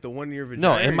longer? Like the one in your vagina?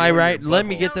 No, or am the I one in right? your Let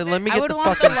me butthole? get the I would the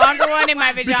want fucking. the longer one in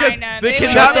my Because vagina. they would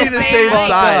cannot look be the same same height.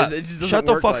 size. It just doesn't Shut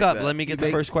the work fuck like up. that. Let me get the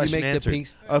make- first you question make the answered.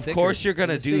 pinks Of thicker course, you're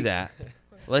gonna and do distinct. that.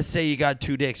 Let's say you got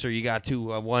two dicks, or you got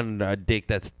one dick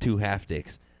that's two half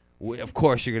dicks. Of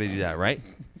course, you're gonna do that, right?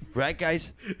 Right,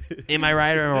 guys? Am I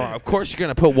right or am I wrong? Of course, you're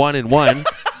gonna put one in one.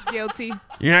 Guilty.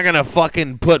 You're not gonna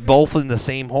fucking put both in the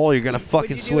same hole. You're gonna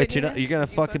fucking you do switch it, it up. Nina? You're gonna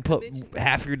You fucking fuck put a bitch?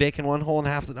 half your dick in one hole and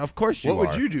half the. Of course you What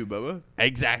are. would you do, Bubba?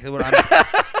 Exactly what I'm.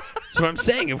 That's what I'm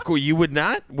saying. Of course, you would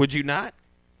not. Would you not?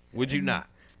 Would you not?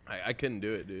 I couldn't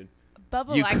do it, dude.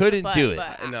 Bubba You likes couldn't the butt, do it.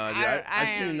 but No, dude, I've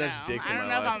seen enough dicks in I don't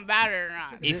my know if life. I'm bad or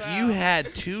not. If so. you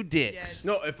had two dicks,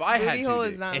 No, if I had Booty two hole is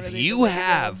dicks. not if really you the way to go.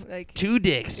 have Like, two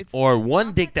dicks it's- or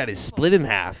one dick that is split in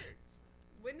half,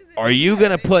 when does it are do you that?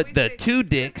 gonna Maybe put we the should- two it's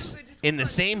dicks literally just in the one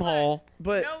same split. hole,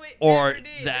 But No, it or never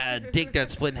did. the dick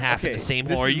that's split in half in Okay, the same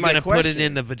this hole? Or are is you my gonna put it question.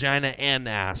 in the vagina and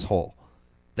the asshole?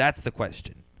 That's the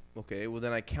question. okay, well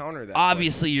then I counter that.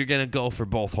 Obviously, you're gonna go for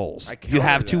both holes. I You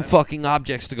have counter two that. fucking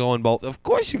objects to go in both. Of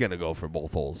course, you're gonna go for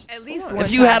both holes. At least If one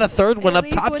If you time. had a third one At up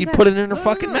least top, one you'd time. put it in her No,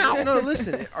 fucking no, mouth. No,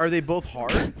 listen. Are they both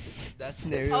hard? That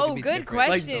scenario. Oh, could be good different.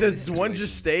 question. Like, does one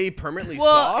just stay permanently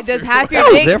Well, soft? does or- half your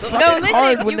No, dick? they're no, fucking listen,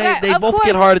 hard when you they- got- they of both get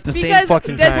course, hard at the same because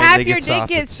fucking does time. half They your get dick soft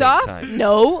get at the same soft? time.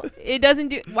 No, it doesn't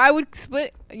do. Why would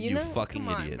split? You You know, fucking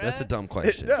Come on, idiot. bruh. That's a dumb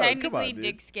question. No, come Technically, on, dude.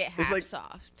 dicks get It's half like-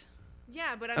 soft.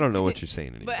 Yeah, but I don't know what you're saying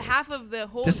anymore. But half of the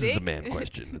whole This dick is a man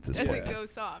question at this doesn't point. go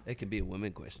soft. It can be a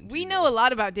women question. We too, know though. a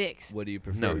lot about dicks. What do you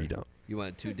prefer? No, you don't. You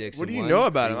want two dicks? What in do you one, know or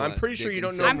about you it? I'm want pretty sure dick you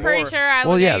and don't know I'm semen? pretty more. sure I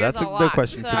Well, look yeah, at yours that's a lot, good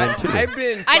question so for I them, don't- too. I've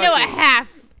been. I know a fucking- half.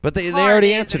 But they Hard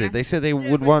already is answered an it. They said they Yeah,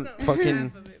 would but want it's not fucking.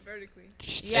 half of it vertically.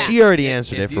 Yeah. She already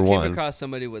answered If it you for came one. across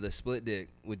somebody with a split dick,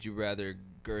 would you rather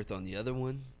girth on the other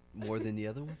one more than the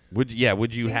other one? Would yeah?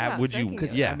 Would you Think have? about Would you? sucking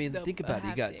Because it. Yeah. I mean, The- think a about it. You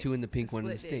half got dick, two in the pink, a one in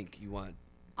the split dick. stink. You want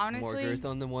Honestly, more girth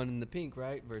on the one in the pink,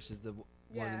 right? Versus the one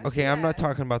Yeah. in the Okay, I'm not Yeah.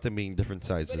 talking about them being different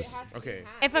But it sizes. has to be Okay.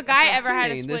 half. if a guy I'm ever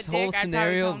had a saying, split this whole dick, I'd probably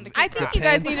scenario tell him to I keep think it. you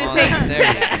guys depends need to on take-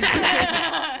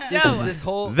 scenario. No. This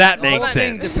whole That the whole makes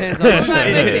thing sense. depends on the Hold on,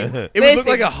 scenario. listen. It would look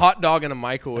Listen. like a hot dog in a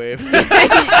microwave.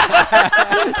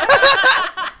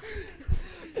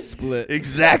 Split.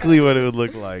 Exactly what it would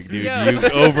look like, dude. Yo. You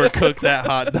overcook that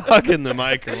hot dog in the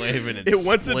microwave and it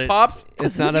once it split. pops.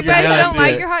 It's not a You guys banana don't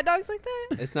split. like your hot dogs like that?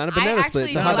 It's not a I banana split. actually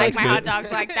It's a don't hot like dog my hot split.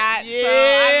 dogs like that.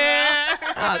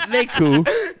 Yeah. They cool.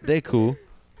 They cool.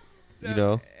 You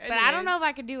know. But I don't know if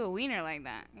I could do a wiener like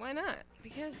that Why not?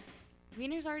 because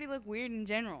wieners already look weird in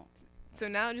general. So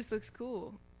now it just looks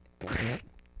cool.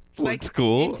 Looks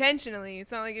cool. Intentionally.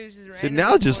 It's not like it was just So random.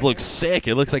 now it just looks sick.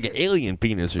 It looks like an alien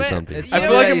penis or But something. It's I You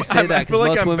feel know like funny I'm, you say that, I feel 'cause like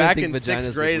most I'm women back think in vaginas sixth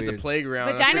look grade at the weird. playground.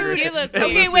 I Vaginas figured- do look I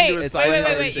weird. listened Okay, wait, to a wait, science wait, wait,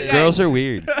 conversation. you Girls are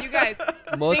weird. You guys.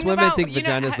 Most think women about, think you know,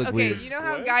 vaginas look okay, weird. you know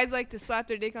how What? guys like to slap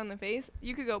their dick on the face?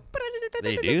 You could go.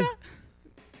 They do?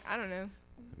 I don't know.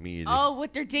 Me either. Oh,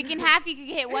 with their dick in half, you could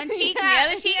hit one cheek and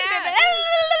the other cheek. Yeah.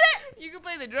 You can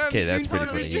play the drums. Okay, you that's can pretty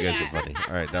totally funny. do You guys that. are funny.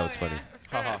 All right, that was funny.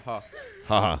 Ha ha ha.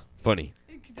 Haha, funny.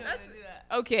 That's,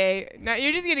 okay, now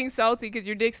you're just getting salty because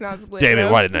your dick's not split. Damn it!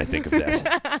 bro. Why didn't I think of that? Why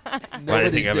didn't I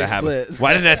Nobody's think of dick having? split.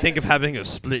 Why didn't I think of having a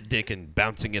split dick and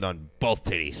bouncing it on both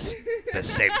titties at the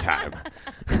same time?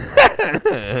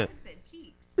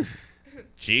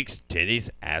 Cheeks, titties,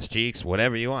 ass cheeks,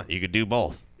 whatever you want. You could do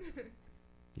both.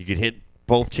 You could hit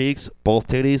both cheeks, both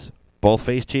titties, both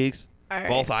face cheeks, All right.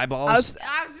 both I eyeballs, was-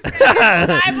 I was just gonna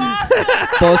say eyeballs.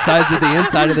 Both sides of the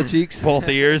inside of the cheeks. both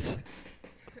ears.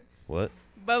 What?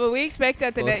 Bubba, we expect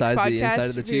at the Both next sides of the inside podcast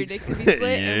of the for your cheeks. dick to be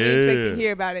split, and we expect Yeah. to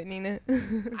hear about it, Nina.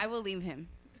 I will leave him.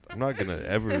 I'm not gonna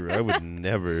ever. I would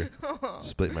never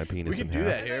split my penis We in can do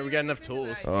half. that here. We got enough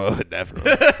tools. Oh,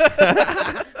 definitely.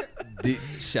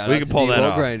 Shout We out can to pull that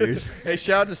D-Roll off. grinders. Hey,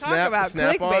 shout out to Talk Snap. about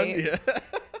Snap on. clickbait.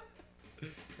 Yeah.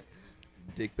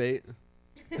 Dick bait.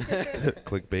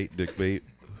 Clickbait, dickbait.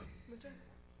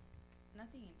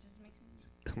 Nothing. It just makes me.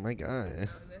 Oh my god.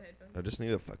 I just need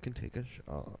to fucking take a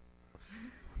shot.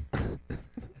 I'm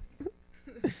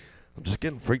just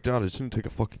getting freaked out. I just need to take a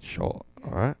fucking shot.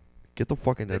 Alright? Get the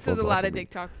fucking This headphones is a off lot of of me. dick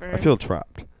talk for her. I feel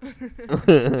trapped.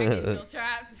 Still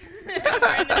trapped.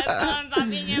 Wearing the headphones, not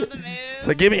being able to move.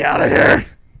 So get me out of here.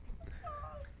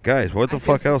 Guys, what the I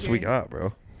feel fuck else we secure. got,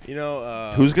 bro? You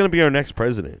know, Who's gonna be our next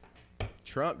president?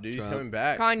 Trump, dude? He's Trump. coming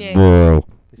back. Kanye. Bro.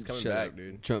 He's coming Shut back, up.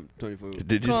 dude. Trump 24.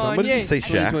 Did Come on, somebody yeah. just say I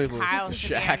think Shaq? 2024. Kyle should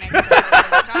be our Shaq.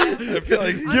 next president. I feel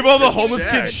like Give all the said homeless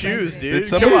Shaq. kids shoes, dude. Did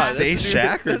somebody Come on, say that's-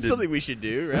 Shaq or That's did- something we should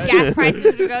do, right? Gas prices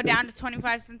would go down to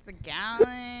 25 cents a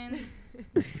gallon.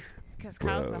 Because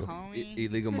Kyle's a Bro. homie.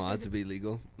 Illegal mods would be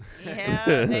legal. Yeah,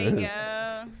 there you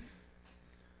go.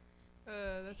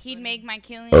 That's He'd funny. make my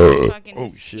killings Oh, fucking oh,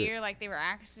 disappear shit. like they were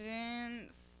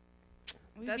accidents.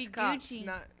 We'd That's be cops, Gucci.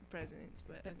 not presidents.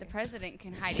 But But the okay. president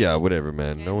can hide Yeah, it. whatever,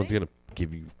 man. No Can one's they? gonna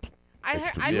give you. I heard,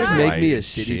 extra I'm bills. Just not, make me a Right,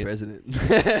 shitty shit.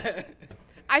 president.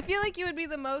 I feel like you would be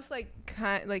the most like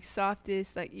like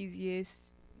softest, like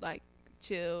easiest, like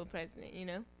chill president. You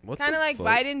know, What kind the of like fuck?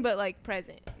 Biden, but like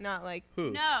present, not like.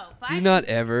 Who? No, Do Biden- not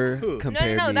ever Who?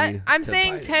 compare No. me That I'm to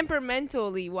saying Biden.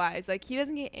 temperamentally wise, like he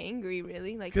doesn't get angry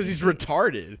really, like Because he's just-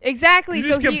 retarded. Exactly. You so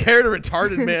just he, compared a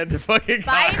retarded man to fucking Biden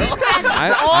Kyle.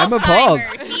 has I'm appalled.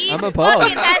 Alzheimer's. He's I'm appalled.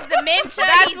 fucking has dementia.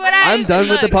 That's He's what I- I'm done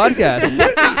with the look.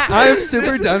 podcast. I'm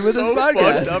super This done is with this so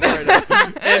podcast. fucked up right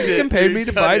now. End it, Compared dude. me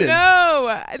to Cut it. Biden.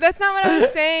 No, that's not what I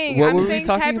was saying. What I'm were we saying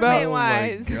talking about? temperament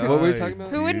wise. Oh my What were we God, talking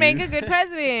about? Who would make a good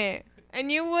president? And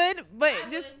you would, but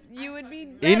just you would be.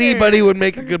 Better. Anybody would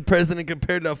make a good president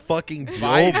compared to fucking Joe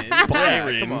Biden. Yeah,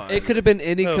 Byron. come on. It could have been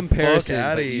any The fuck comparison,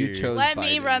 outta but you here. chose Let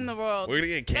me Biden. run the world. We're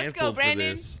gonna get Let's go, canceled for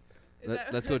Brandon. this.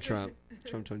 Let's go Trump.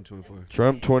 Trump 2024.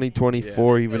 Trump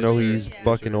 2024, Yeah. even though he's Yeah.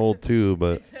 fucking old too,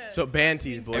 but So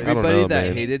Banties, boys. I don't Everybody know, that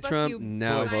man. hated Fuck Trump you,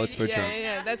 now Biden. votes for yeah, Trump.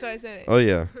 Yeah, that's why I said it. oh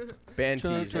yeah, Banties,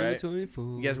 Trump right?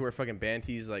 2024. You guys wear fucking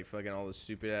Banties, like fucking all the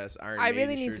stupid ass Iron I Maiden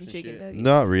really need shirts some and chicken shit. nuggets.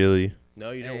 not really, No,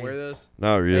 you don't Hey. wear those?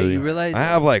 not really. Hey, you realize I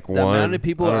have like the one. amount of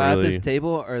people I don't at really. this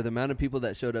table are the amount of people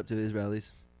that showed up to his rallies.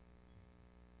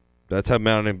 That's how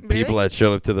amount of Really? people that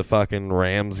showed up to the fucking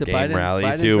Rams To game Biden- rally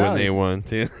Biden's too when they rallies. won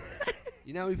too.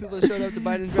 You know how many people that showed up to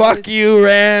Biden's Fuck rallies? you,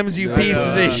 Rams, you No, pieces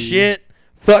no. of shit.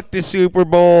 Fuck the Super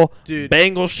Bowl. Dude.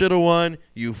 Bengals should have won.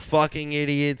 You fucking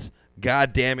idiots.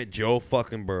 God damn it, Joe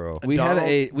fucking Burrow. We had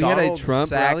a Donald Trump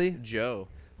sacked rally. Joe.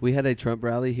 We had a Trump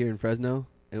rally here in Fresno,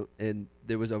 and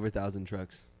there was over 1,000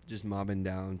 trucks just mobbing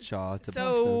down Shaw to Boston.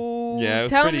 So Yeah, it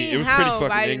was tell pretty- me it was how pretty fucking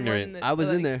Biden ignorant. Won the, I was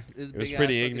in like- there. It was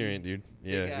pretty ignorant, dude.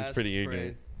 Yeah, it was pretty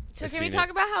ignorant. So I can we seen talk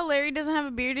it. about how Larry doesn't have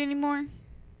a beard anymore?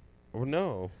 Oh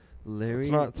no, Larry, it's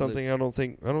not something looks-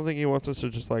 I don't think he wants us to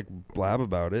just like blab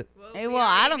about it. Hey, well,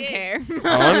 I don't care.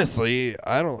 Honestly,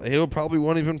 I don't. He'll probably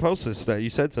won't even post this. That you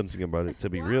said something about it. To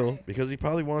be real, because he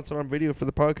probably wants it on video for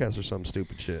the podcast or some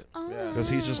stupid shit. Because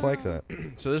he's just like that.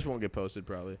 So this won't get posted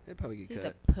probably. They'd probably get He's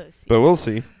cut. a pussy. But we'll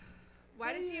see.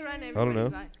 Why does he run don't everybody's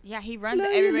know. life? Yeah, he runs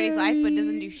everybody's life but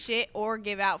doesn't do shit or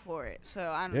give out for it. So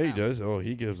I don't know. Yeah, he does. Oh,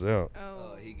 he gives out.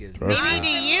 Oh, he gives. Trust Maybe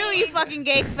me. do you fucking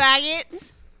gay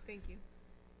faggots. Thank you.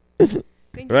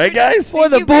 Thank you Right, for- guys? For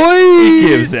the you, He boys.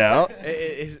 gives out.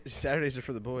 Saturdays are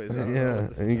for the boys. Yeah,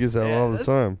 and he gives out Yeah, all the that's-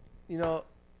 time. You know,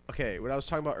 okay, what I was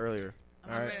talking about earlier.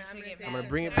 All right, I'm gonna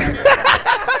bring it back. back.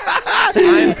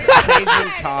 I'm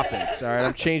changing topics. All right,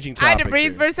 I'm changing topics. I had to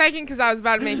breathe here. for a second because I was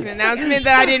about to make an announcement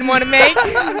that I didn't want to make.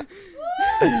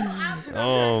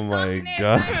 Oh my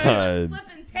god.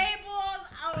 Flipping tables.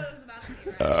 I was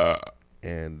about to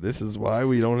And this is why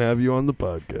we don't have you on the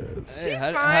podcast. Hey, She's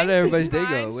how fine, did everybody's she's day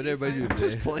fine, go? What did she's everybody do fine.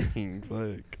 Just today? playing.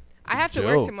 Fuck. I have to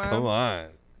Joke, work tomorrow. Come on.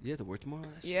 You have to work tomorrow?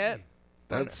 That's Yep. shitty.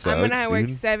 That sucks, I'm gonna work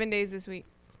dude. 7 days this week.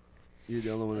 You're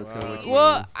the only one that's gonna work Wow. tomorrow.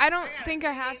 Well, I don't think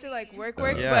I have to like work,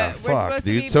 Yeah, but we're fuck, supposed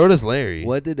dude. to be. So does Larry.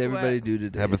 What did everybody What? do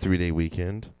today? Have a 3-day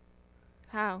weekend.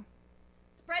 How?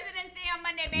 It's President's Day on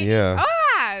Monday, baby. Yeah.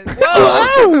 Ah!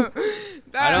 Whoa!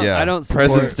 I don't. Yeah. I don't.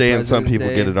 President's support Day and some President's people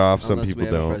get Day it off, some unless we people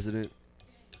have a don't. president.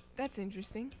 That's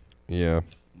interesting. Yeah.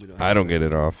 We don't I have don't a get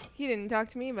it off. He didn't talk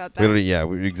to me about We that. don't,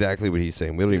 yeah, exactly what he's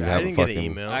saying. We don't even I have didn't a get fucking. an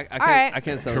email. I can't. Alright. I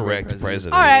can't celebrate Correct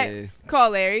president. All right. Day.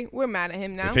 Call Larry. We're mad at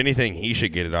him now. If anything, he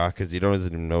should get it off because he doesn't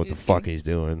even know what the Just fuck kidding. he's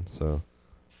doing. So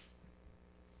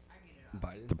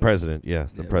Biden. the president, yeah,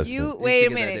 the Yeah. president. You should wait a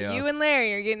get that minute. day You off. and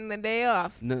Larry are getting the day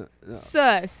off. No.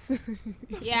 Sus.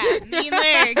 Yeah, me and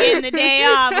Larry are getting the day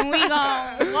off, and we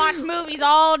gonna watch movies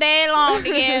all day long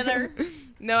together.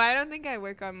 No, I don't think I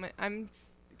work on.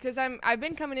 I've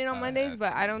been coming in on Mondays,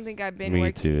 but I don't think I've been Me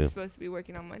working. too. Supposed to be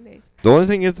working on Mondays. The only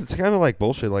thing is, it's kind of like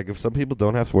bullshit. Like if some people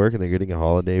don't have to work and they're getting a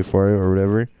holiday for it or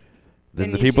whatever, then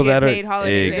Then the you should people get that are paid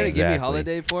holiday You're gonna pay. give me exactly.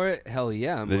 holiday for it? Hell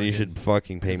yeah. I'm Then you working. should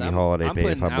fucking pay 'Cause me I'm- holiday I'm pay if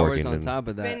putting I'm hours working. on and- top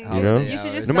of that. Then You know? you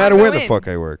should just no not matter go where the in. fuck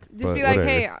I work. Just but be like, whatever.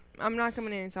 hey, I'm not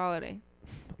coming in. It's holiday.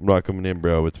 I'm not coming in,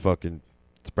 bro. It's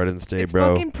President's Day, It's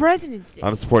bro. fucking President's Day.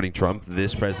 I'm supporting Trump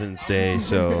this President's Day,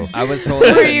 so. I was told. Who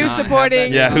I are did you not have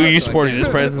supporting? that Yeah, day who off, you so I supporting can't this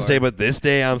work President's for Day? it. But this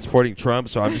day I'm supporting Trump,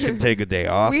 so I'm just gonna take a day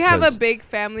off. We have a 'cause- big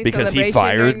family because celebration he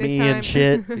fired during this me time. and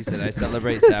shit. He said I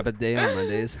celebrate Sabbath day on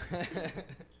Mondays.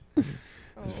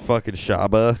 Fucking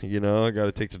Shaba, you know, I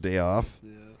gotta take the day off.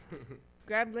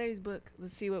 Grab Larry's book.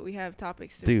 Let's see what we have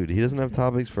topics to. Dude, he doesn't have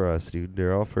topics for us, dude.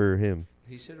 They're all for him.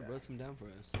 He should have wrote some down for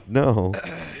us. No.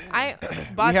 I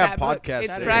bought We have that book. podcasts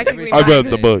It's there. practically I mine. got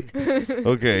the book.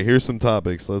 Okay, here's some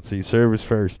topics. Let's see. Service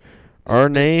first. Our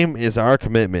name is our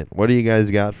commitment. What do you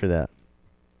guys got for that?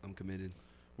 I'm committed.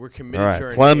 We're committed All right, to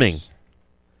our plumbing. names.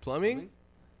 Plumbing?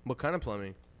 What kind of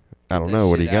plumbing? I don't know.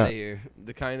 What do you got?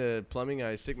 The kind of plumbing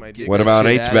I stick my dick What in. about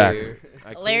Get outta HVAC? here.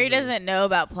 I Larry cleanse them. doesn't know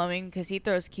about plumbing because he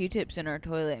throws Q-tips in our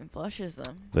toilet and flushes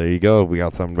them. There you go. We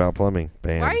got something about plumbing.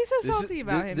 Bam. Why are you so This is- salty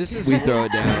about him? This is We throw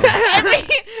it down.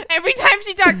 every time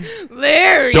she talks,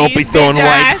 Larry. Don't be throwing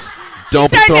wipes. Don't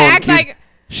be Starting to throwing. act like.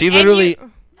 She and literally.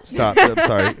 you- Stop. I'm sorry. I'm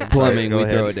sorry. Plumbing, Go we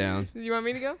ahead. throw it down. You want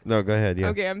me to go? No, go ahead. Yeah.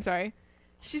 Okay, I'm sorry.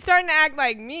 She's starting to act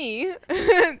like me,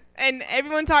 and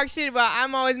everyone talks shit about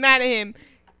I'm always mad at him.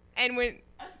 And when,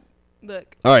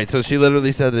 look, All right. So she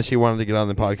literally said that she wanted to get on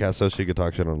the podcast so she could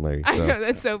talk shit on Larry. I know So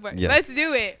that's so funny. yeah. Let's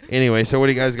do it. anyway, so what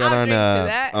do you guys got I'll on drink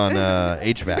to that.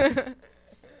 HVAC? That was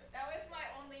my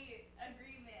only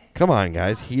agreement. Come on,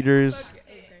 guys. Heaters,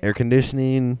 air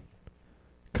conditioning.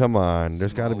 Come on.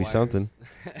 There's got to be Small something.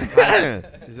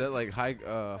 Is that like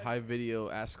high video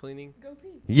ass cleaning?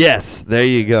 Yes. There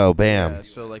you go. Bam. Yeah,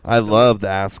 so like I love the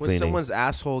ass when cleaning. someone's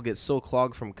asshole gets so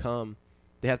clogged from cum,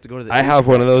 they have to go to the I have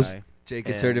one of HVAC those. guy, Jake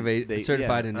is and certified they-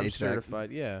 certified yeah, in I'm HVAC.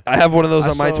 certified, yeah. I have one of those I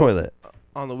on my saw- toilet.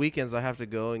 On the weekends, I have to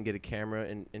go and get a camera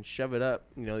and shove it up,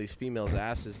 these females'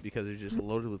 asses because they're just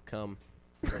loaded with cum.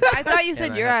 I thought you said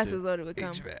And I your have ass to- was loaded with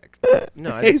cum. HVAC.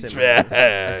 No, I didn't say my ass.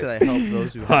 I said I help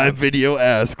those who High have video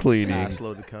ass cleaning. ass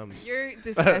loaded cum. You're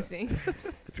disgusting.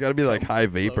 It's got to be like high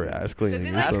vapor ass Does cleaning. it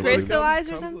or like something. crystallize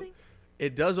or Comes- something?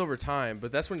 It does over time,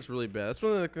 but that's when it's really bad. That's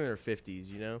when they're like in their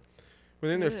 50s, When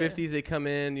they're in their Ugh. 50s, they come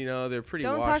in, they're pretty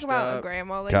Don't washed talk about a up.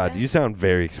 grandma like God, that. you sound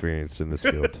very experienced in this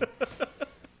field.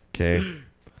 Okay.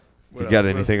 What You got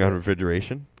else? What anything else on we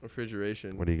refrigeration? got?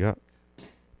 Refrigeration? What do you got?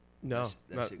 No,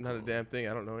 That not, shit not a cool. damn thing.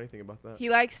 I don't know anything about that. He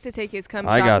likes to take his cum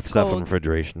I got shots stuff on cold.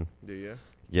 refrigeration. Do you?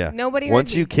 Yeah. Nobody heard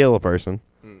Once you kill a person,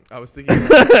 I was thinking.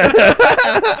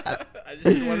 I just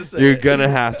didn't want to say you're it. gonna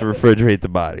have to refrigerate the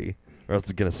body, or else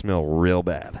it's gonna smell real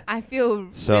bad. I feel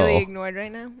So- really ignored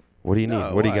right now. What do you need?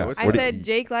 No, What do you why? got? What's I What do said you-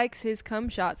 Jake likes his cum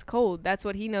shots cold. That's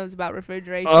what he knows about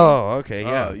refrigeration. Oh, okay,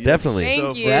 yeah, Oh, yes. definitely. So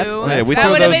Thank you. that's- Yeah, we that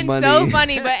throw would have those been so money.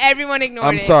 funny, but everyone ignored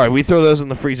I'm it. sorry, we throw those in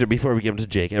the freezer before we give them to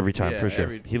Jake every time Yeah, for sure.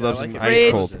 every- He I loves like them it. ice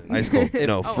Fridge. cold. Ice cold. If-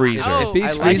 No, Oh, freezer. oh. If he's I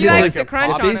like freezing, it He like likes a to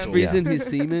crunch pop- on if he's him. freezing his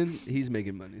semen, he's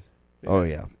making money. Oh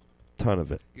yeah, ton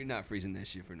of it. You're not freezing that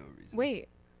shit for no reason. Wait,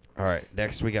 All right,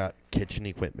 next we got kitchen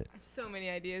equipment. so many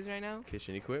ideas right now.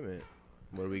 Kitchen equipment.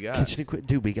 What do we got? Kitchen equipment,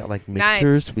 dude. We got like Knives.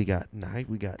 mixers. We got knife.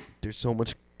 We got. There's so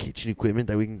much kitchen equipment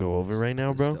that we can go over right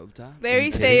now, bro. Stovetop? Larry,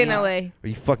 you stay in kidding LA. Are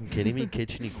you fucking kidding me?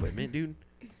 Kitchen equipment, dude.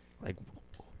 Like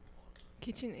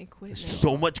Kitchen equipment. there's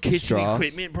so much kitchen Straws.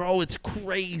 equipment, bro. It's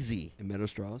crazy. And metal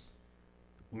straws?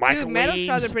 Dude, Microwaves, metal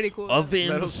straws are pretty cool. though.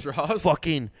 Metal ovens, straws.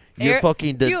 fucking, Air-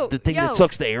 the thing yo. that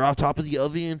sucks the air off top of the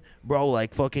oven, bro.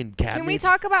 Like fucking cabinets. Can we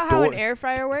talk about how an door- air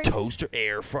fryer works? Toaster,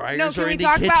 air fryers No, are can we in the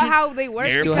talk kitchen. about how they work?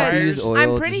 Air Still have to fryers. use oil, I'm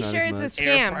just pretty not sure as it's a much.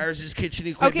 Air scam. fryers is kitchen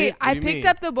equipment. Okay, I do you picked mean?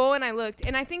 up the bowl and I looked,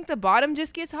 and I think the bottom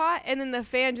just gets hot, and then the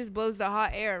fan just blows the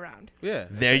hot air around. Yeah.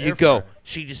 There it's an you air go. fryer.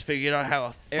 She just figured out how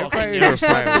a Air fucking fryer air is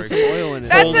just fryer put works. some oil in it.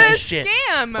 That's Holy a shit.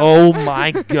 scam. Oh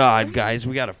my god, guys,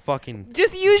 we got a fucking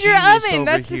Just use your genius oven. over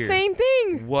That's here. the same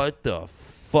thing. What the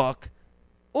fuck?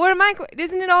 Or a micro.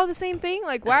 Isn't it all the same thing?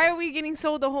 Like, why are we getting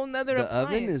sold a whole nother The appliance?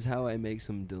 oven is how I make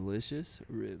some delicious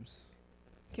ribs.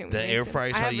 Can we The make air some? fryer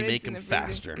is I how have you ribs make in them the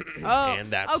freezer. faster. Oh,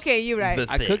 and that's okay, you're right. the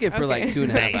I thing. cook it for Okay. like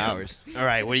 2.5 Bam. hours. All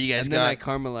right, what do you guys And then I got?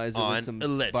 caramelize it on with some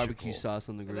electrical? barbecue sauce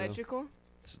on the grill. Electrical?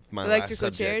 My electrical last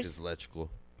subject chairs? is electrical.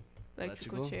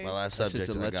 Electrical Electrical? chair. My last That subject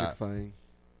shit's that I got. electrifying.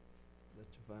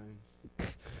 Electrifying.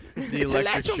 The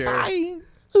electric chair.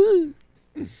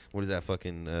 What is that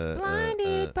fucking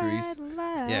Blinded by Grease. the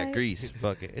light. yeah, grease.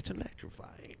 Fucking it's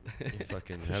electrifying.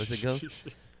 Fucking how does it go?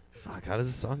 Fuck, how does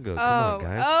the song go? Come Oh, on,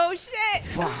 guys. oh shit.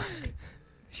 Fuck.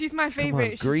 She's my Come favorite.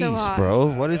 on, She's grease, so hot. bro.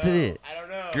 What is it? I don't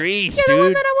know. Grease, You're the one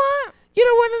dude. that I want. You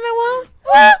the one that I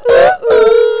want. Ooh,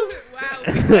 ooh, ooh.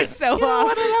 Wow, we are so You the one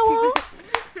hot. that I want.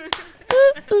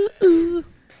 Ooh, ooh, ooh.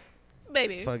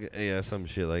 Baby. Fuck it, yeah, some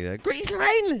shit like that. Grease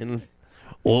lightning.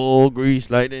 Oh, grease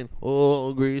lightning.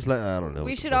 Oh, grease lightning. I don't know.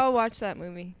 We what the should fuck. all watch that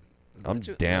movie. I'm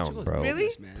Electrical- down, electrical's bro. Really?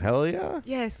 bonus, man. Hell yeah.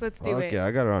 Yes, let's do Fuck it. yeah,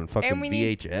 I got it on fucking we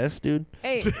need- VHS, dude.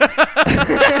 Hey,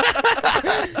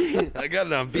 I got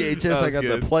it on VHS. That I was got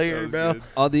good. the player, That was bro. good.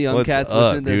 All the young What's cats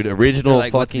up, listening to dude? this, Original they're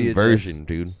like, what's fucking VHS? version,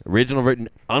 dude. Original version,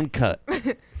 uncut.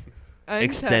 untouched.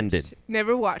 Extended.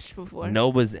 Never watched before.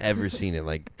 Nobody's ever seen it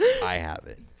like I have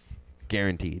it.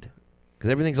 guaranteed.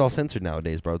 Because everything's all censored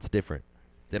nowadays, bro. It's different.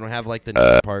 They don't have like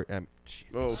the part. Shit.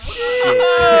 Oh shit!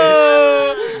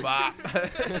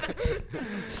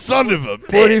 Son of a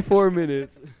bitch. 44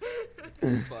 minutes.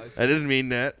 I didn't mean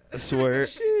that. I swear.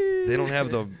 They don't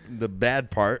have the bad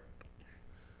part.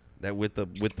 That with the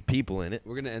people in it.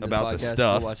 We're gonna end about this podcast the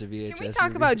stuff. to watch a VHS Can we talk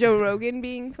movie. about Joe Rogan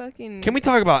being fucking? Can we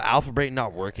talk about Alpha Brain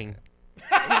not working?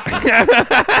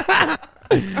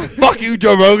 Fuck you,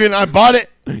 Joe Rogan. I bought it.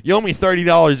 You owe me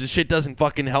 $30. This shit doesn't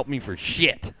fucking help me for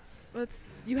shit.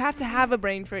 You have to have a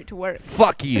brain for it to work.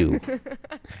 Fuck you.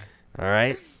 All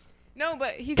right. No,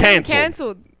 but he's getting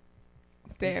Canceled. canceled.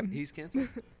 Damn. He's canceled.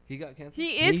 He got canceled.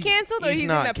 He is canceled, or he's he's in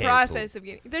not the canceled. process of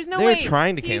getting. There's no They're way.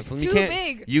 trying to cancel him. He's You too can't.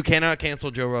 big. You cannot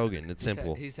cancel Joe Rogan. It's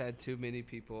simple. He's had too many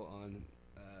people on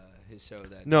his show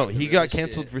that. No, take he him got as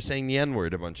canceled shit. for saying the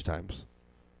N-word a bunch of times,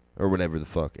 or whatever the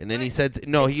fuck. And then he said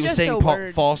no. It's He was just saying a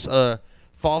word.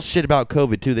 false shit about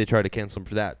COVID too. They tried to cancel him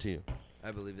for that too.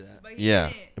 I believe that. But he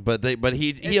Yeah, didn't. he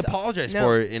It's- apologized no.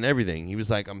 for it and everything. He was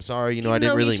like, "I'm sorry, I Even didn't though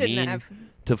he really shouldn't mean have.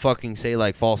 to fucking say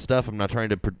like false stuff. I'm not trying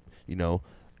to,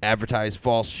 advertise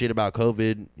false shit about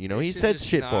COVID. He They should said just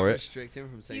shit not for it. restrict him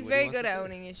from saying He's what he very wants good to at say.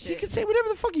 owning his He shit. can say whatever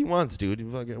the fuck he wants, dude.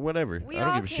 Whatever. We I don't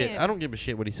all give a shit. can. I don't give a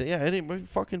shit what he said. Yeah, it ain't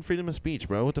fucking freedom of speech,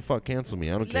 bro. What the fuck? Cancel me.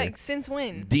 I don't care. Like since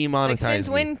when? Demonetize Like since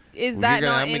me. when is Well, that you're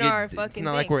gonna- not I'm in gonna our get- fucking It's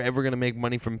not like thing? we're ever gonna make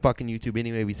money from fucking YouTube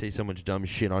anyway. We say so much dumb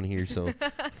shit on here, so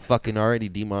fucking already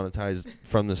demonetized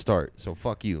from the start. So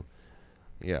fuck you.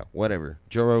 Yeah, whatever.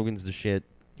 Joe Rogan's the shit.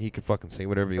 He can fucking say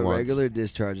whatever he A wants. Regular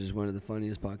Discharge is one of the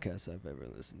funniest podcasts I've ever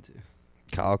listened to.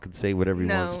 Kyle could say whatever he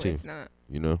No, wants to. it's not.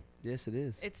 Yes, it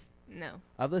is. It's no.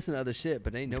 I've listened to other shit,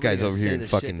 but ain't This nobody guy's gonna over say here in the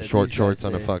shit fucking that short these shorts guys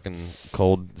on a say. fucking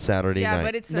cold Saturday Yeah, night.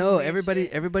 but it's some No, weird everybody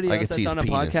shit. everybody I else can see that's his on a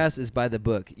penis. podcast is by the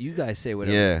book. You guys say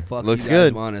whatever Yeah, the fuck looks you guys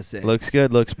good. want to say. Looks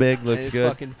good. Looks big. And Looks it's good.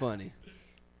 fucking funny.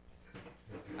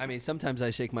 I mean, sometimes I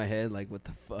shake my head like, what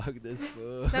the fuck? This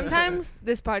fuck. Sometimes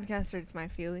this podcast hurts my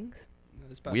feelings.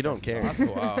 This We don't podcast is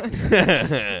care.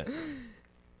 awesome. Wow.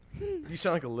 You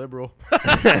sound like a liberal.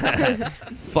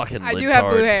 Fucking I do have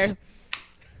blue libtards.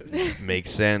 hair.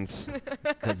 Makes sense.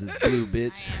 Because it's blue,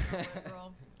 bitch. I am a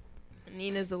liberal.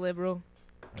 Nina's a liberal.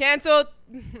 Cancelled.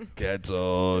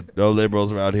 Cancel. No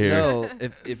liberals around here. No,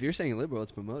 if you're saying liberal,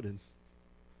 it's promoted.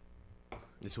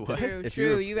 It's what? True, If true.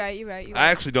 you're- You right. You right. You I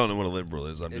right. actually don't know what a liberal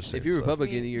is. I'm just saying If you're stuff.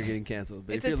 Republican, Yeah. you're getting canceled.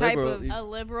 But It's if a you're type liberal, of- you- A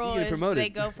liberal You get is promoted. they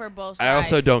go for both I sides.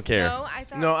 also don't care. No, I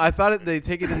thought. No, I thought they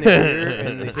take it in their ear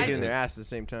and they take it in their ass at the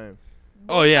same time.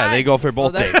 Oh yeah, they go for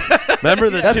both that's- dicks. Remember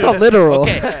the that's two? called literal.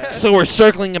 Okay, so we're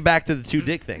circling it back to the two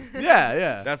dick thing. Yeah,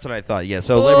 yeah. That's what I thought. Yeah,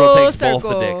 so Full liberal takes both the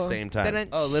circle. dicks same time. Dun-dun.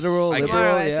 Oh, literal, I get it. liberal.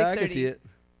 Tomorrow at Yeah, I can 6:30. see it.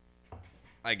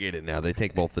 I get it now. They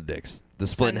take both the dicks. The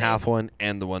split in Sunday. half one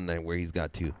and the one where he's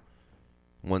got two.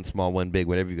 One small, one big,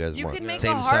 whatever you guys You want. could make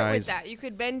Same a heart size. with that. You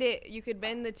could bend it. You could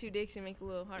bend the two dicks and make a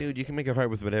little heart. Dude, you can make a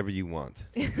heart with whatever you want.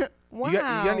 Wow. You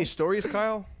got any stories,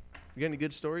 Kyle? You got any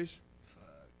good stories?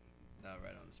 Not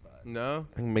right on the spot. No.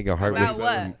 I can make a heart About with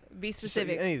what? Be Just like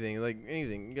specific. anything, like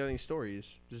anything. You got any stories?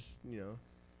 Just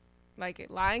Like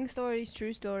lying stories,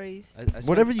 true stories. I spent-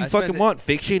 whatever you I spent fucking it- want.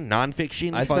 Fiction,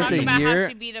 non-fiction. I Talk spent fucking a about year- how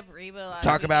she beat up Reba last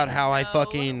Talk week. about how I No,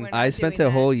 fucking. we're not I spent doing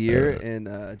a whole that. year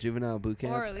in juvenile boot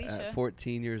camp Or Alicia. at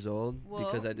 14 years old Whoa,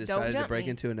 because I don't decided to jump break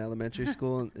me. into an elementary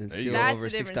school and There you steal go. That's over a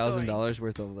different $6,000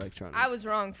 worth of electronics. I was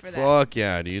wrong for that. Fuck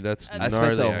yeah, dude. That's I I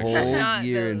gnarly. spent a actually. whole Not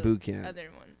year in the boot camp, Other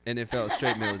one. and it felt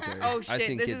straight military. Oh, I shit,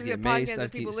 seen this kids is get a podcast maced. that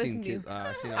I've people seen listen to.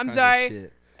 kids. Seen all I'm kinds sorry. Of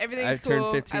shit. Everything's I cool.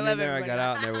 turned 15 I love in there. I got everybody.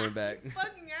 out and never went back.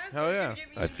 Fucking ass, Hell you're yeah. gonna get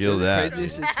me I in feel trouble. that.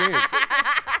 Craziest experience.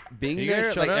 Being You guys there,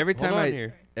 shut like up? every Hold time on I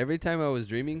here. every time I was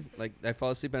dreaming, like I fall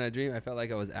asleep and I dream, I felt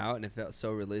like I was out and it felt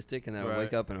so realistic, and then I would Right.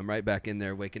 wake up and I'm right back in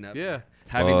there, waking up, yeah.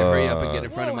 having to hurry up and get in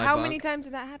Fuck. front of Whoa, my how bunk many times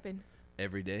did that happen?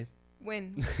 every day.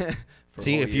 When? For a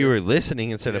See, whole if you year. were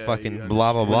listening instead of Yeah, fucking you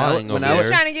blah blah understand. blahing When over I He was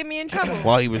there trying to get me in trouble.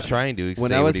 while he was trying to When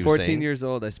say I what was he 14 saying. years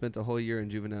old, I spent a whole year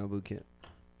in juvenile boot camp.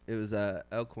 It was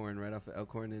Elkhorn, right off of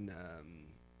Elkhorn in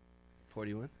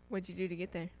 41. What'd you do to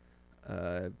get there?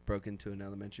 Broke into an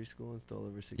elementary school and stole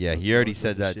over 6. Yeah, he already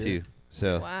said that too.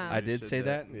 So Wow. I did said say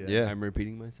that, that. yeah. Yeah. I'm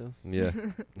repeating myself. yeah.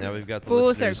 Now we've got the Full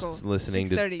listeners circle. listening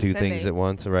to 6:30 two things Sunday. at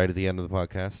once right at the end of the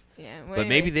podcast. Yeah. But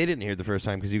maybe they didn't hear the first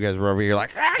time because you guys were over here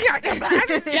like.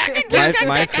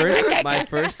 my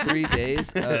first 3 days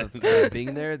of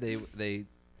being there, they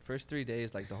first 3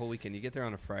 days, like the whole weekend. You get there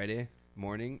on a Friday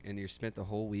morning and you're spent the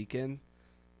whole weekend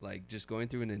like just going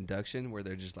through an induction where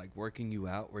they're just like working you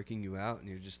out, and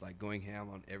you're just like going ham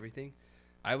on everything.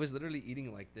 I was literally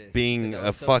eating like this. Being 'cause I a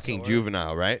was so fucking sore.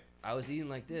 juvenile, right? I was eating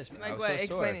like this. Man. I Like was what? So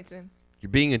Explain sore. it to him. You're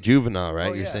being a juvenile, right?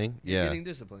 Oh, You're yeah. saying, You're yeah. getting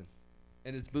disciplined,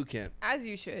 and it's boot camp. As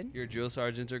you should. Your drill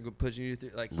sergeants are pushing you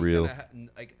through. Like you Real.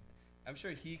 like I'm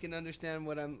sure he can understand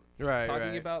what I'm Right, talking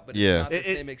right. about, but Yeah. it's not the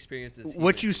It- same experience as he What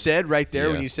went you through. said right there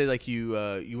when Yeah. you said like you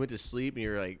went to sleep and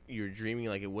you were dreaming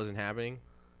like it wasn't happening,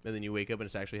 and then you wake up and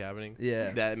it's actually happening.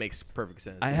 Yeah. That makes perfect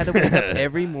sense. I had to wake up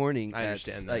every morning I at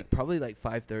understand that. like probably like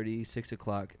 5:30, 6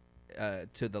 o'clock.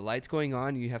 To the lights going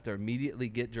on, you have to immediately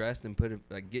get dressed and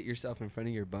get yourself in front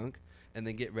of your bunk, and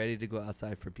then get ready to go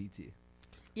outside for PT.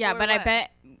 Yeah, Or but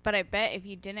what? I bet if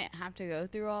you didn't have to go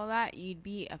through all that, you'd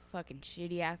be a fucking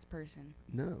shitty ass person.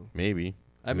 No, Maybe.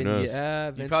 I Who mean, knows?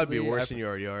 yeah, You'd probably be eventually, worse than you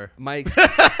already are.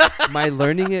 my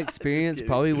learning experience kidding.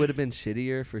 probably would have been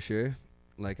shittier for sure.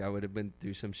 Like I would have been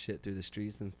through some shit through the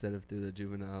streets instead of through the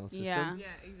juvenile system. Yeah. Yeah,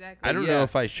 exactly. I don't yeah. know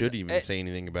if I should even Eh, say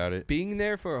anything about it. Being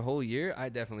there for a whole year, I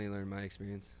definitely learned my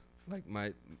experience. Like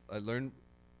I learned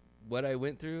what I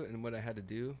went through and what I had to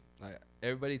do. Like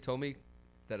everybody told me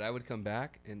that I would come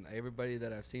back, and everybody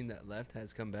that I've seen that left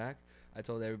has come back. I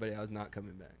told everybody I was not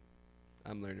coming back.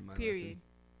 I'm learning my Period. lesson.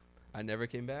 I never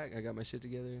came back. I got my shit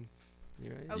together. And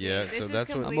here I am. Okay, Yeah, this so is that's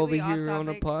what- I'm over completely here off on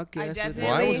a topic. podcast. with definitely-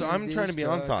 Well, Really? I'm trying to be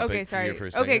on topic Okay, for sorry. you for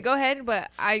a second. Okay, go ahead,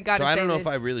 but I gotta So say I don't know this. if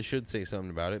I really should say something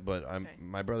about it, but Okay.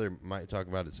 my brother might talk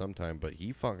about it sometime. But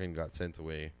he fucking got sent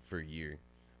away for a year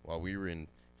while we were in.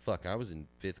 I was in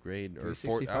 5th grade or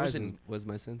fourth. I was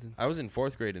my sentence. was in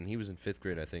 4th grade and he was in 5th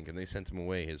grade, I think, and they sent him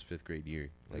away his 5th grade year.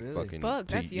 Like Really? fucking. Fuck,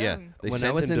 to- that's yeah, young. they When I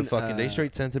sent was him to in, fucking. They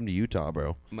straight sent him to Utah,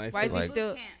 bro. My Why is he Like-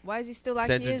 still? Why is he still like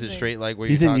Sent he him is to then? straight like where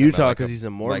He's you're in talking about, Utah like because a- he's a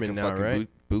like Mormon a now, fucking right?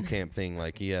 boot camp thing.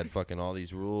 Like he had fucking all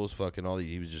these rules, fucking all these.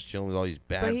 He was just chilling with all these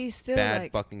But bad, he's still bad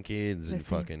like fucking kids and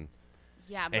listen. fucking.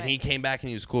 Yeah, but And he came back and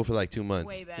he was cool for like 2 months.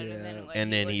 way better Yeah. than what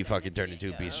And then was he from fucking the turned into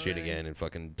a piece of shit get-go. again and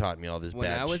fucking taught me all this When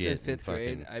bad I was shit. in and 5th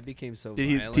grade, fucking- I became so Did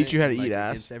he violent teach you how to and, eat like,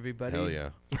 ass? against everybody. Hell yeah.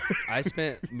 I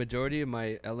spent majority of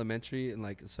my elementary and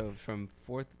from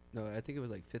I think it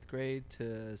was like 5th grade to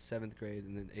 7th grade,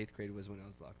 and then 8th grade was when I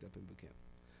was locked up in boot camp.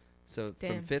 So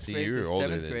Damn. from 5th So grade you were to older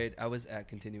 7th than- grade, I was at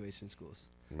continuation schools.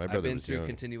 My I've brother been was through young.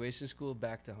 continuation school,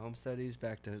 back to home studies,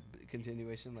 back to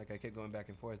continuation. Like I kept going back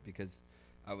and forth because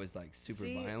I was like super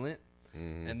See? violent.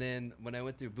 Mhm. And then when I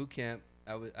went through boot camp,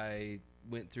 I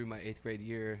went through my 8th grade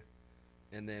year,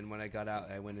 and then when I got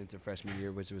out, I went into freshman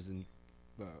year, which was in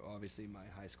obviously my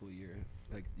high school year,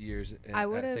 like years I at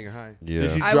would've- Singer High. Yeah.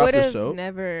 Did you I drop would the have soap?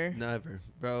 never. Never,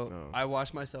 bro. Oh. I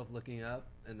watched myself looking up,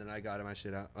 and then I got my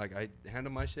shit out. Like I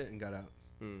handled my shit and got out.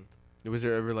 Mm. Was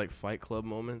there ever like Fight Club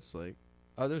moments? Like,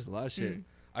 Oh, there's a lot of shit. Mm.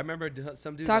 I remember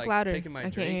some dude Talk like louder. taking my I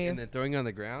can't drink hear you. and then throwing it on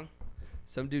the ground.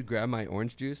 Some dude grabbed my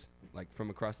orange juice like from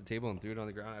across the table and threw it on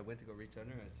the ground. I went to go reach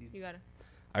under. You gotta.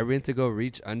 I went to go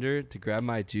reach under to grab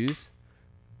my juice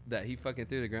that he fucking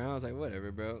threw to the ground. I was like,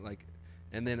 whatever, bro. Like,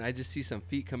 and then I just see some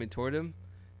feet coming toward him,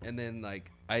 and then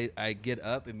like I get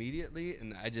up immediately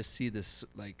and I just see this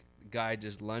like guy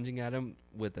just lunging at him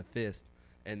with a fist,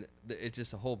 and it's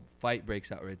just a whole fight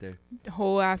breaks out right there.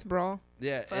 Whole ass brawl.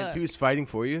 Yeah, Fuck. and he was fighting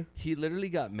for you? he literally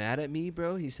got mad at me,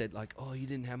 bro. He said like, "Oh, you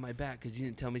didn't have my back because you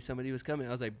didn't tell me somebody was coming."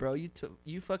 I was like, "Bro,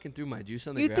 you fucking threw my juice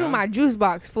on the You ground. threw my juice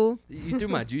box, fool. You threw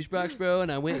my juice box, bro,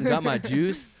 and I went and got my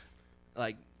juice.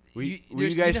 Like, Were you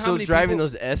there's- guys know how still many driving people-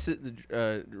 those S's,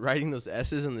 writing those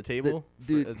S's on the table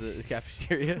dude- at the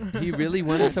cafeteria? He really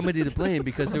wanted somebody to blame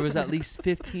because there was at least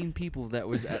 15 people that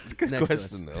was Good next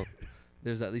question to us. though.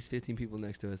 There was at least 15 people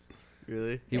next to us.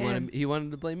 Really? He Damn. wanted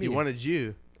to blame me. He wanted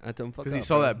you. I told him fuck 'Cause he off,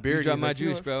 saw bro. that beard, You dropped he's my like, you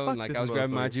know juice, what, bro. fuck And like this I was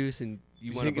grabbing my motherfucker. juice, and you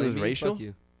You want to think it blame was me? racial? Fuck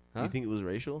you. Huh? You think it was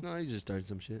racial? No, he just started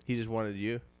some shit. He just wanted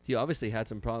you. He obviously had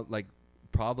some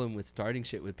problem with starting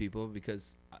shit with people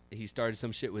because he started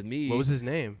some shit with me. What was his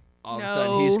name? All of a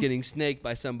sudden, he's No. getting snaked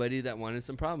by somebody that wanted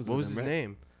some problems What with was him, his right?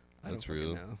 name? I don't That's fucking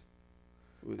real. know.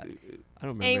 I don't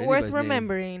remember. Ain't worth anybody's name.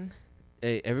 remembering.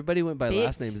 Hey, everybody went by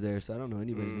last Bitch. names there, so I don't know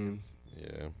anybody's Mm. name.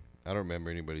 Yeah. I don't remember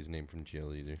anybody's name from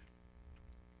jail either.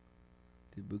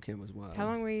 Dude, boot camp was wild. How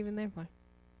long were you even there for?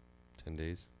 10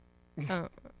 days. Oh.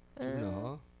 Juvenile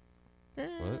hall?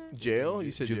 What? Jail?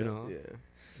 You said Juvenile? jail?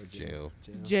 Yeah. Or Jail.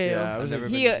 Jail. Yeah, I was never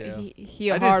in- been He to a, jail. he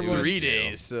a I hard did one. one. 3 Jail.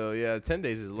 days, so yeah, 10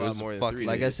 days is a lot was more than fucking- 3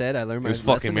 Like I days. said, I learned It my was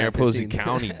lesson fucking at Mariposa 15.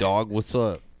 County, dog. What's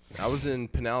up? I was in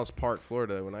Pinellas Park,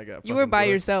 Florida when I got You were fucking by booked.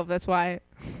 yourself. That's why.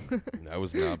 I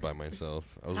was not by myself.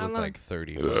 I was How with long? like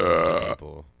 30 fucking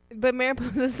people. But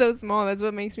Mariposa is so small. That's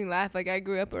what makes me laugh. Like I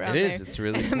grew up around It there. is. It's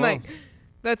really And I'm small. like,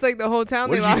 that's like the whole town.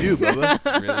 What they did you do, lost.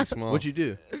 Bubba? It's really small. What'd you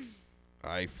do?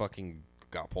 I fucking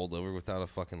got pulled over without a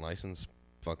fucking license,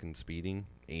 fucking speeding,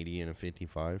 80 and a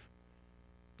 55.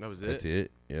 That was it? That's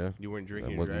it. Yeah. You weren't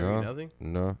drinking Well, or driving, no. nothing?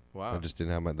 No. Wow. I just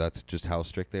didn't have my. That's just how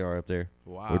strict they are up there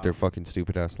Wow. with their fucking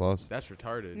stupid ass laws. That's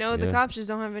retarded. No, the Yeah. cops just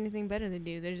don't have anything better to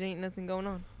do. There ain't nothing going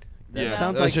on. That Yeah.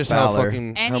 sounds That's like just valor. how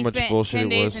fucking And how he much spent bullshit 10 it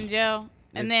days was. in jail,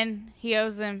 and then he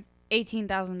owes them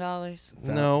 $18,000.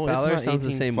 No, Fowler it's not sounds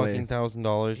the same way. fucking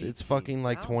 $1,000. It's fucking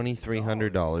like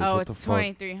 $2,300. Oh, What the it's fuck?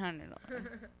 $2,300.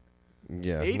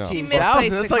 Yeah, no. 18,000.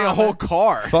 misplaced That's the like a comma. whole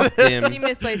car. Fuck She them.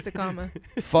 misplaced the comma.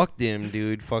 Fuck them,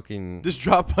 dude. Fucking Just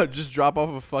drop off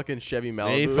a fucking Chevy They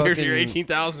Malibu. Here's your fucking-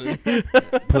 18,000.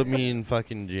 put me in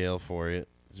fucking jail for it.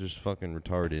 It's just fucking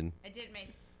retarded. I did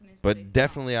misplace But the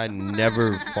definitely, I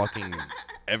never fucking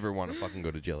ever want to fucking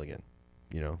go to jail again.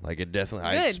 You know, like it definitely.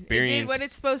 I Good. It did experienced. what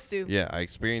it's supposed to. Yeah, I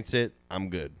experienced it. I'm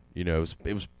good. You know,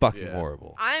 it was fucking Yeah.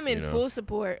 horrible. I'm in you know? full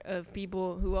support of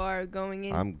people who are going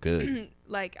in. I'm good.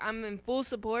 Like, I'm in full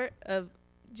support of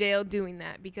jail doing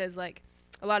that because, like,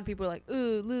 a lot of people are like,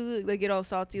 ooh, they get all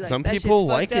salty. Like, Some that shit's people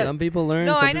fucked like up. it. Some people learn.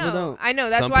 No, some I people know. don't. I know.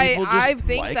 That's Some why people just I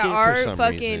think like that it for our some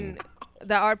fucking reason.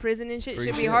 that our prison and shit Free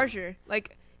should be shit. harsher.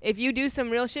 Like, if you do some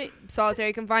real shit,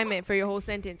 solitary confinement for your whole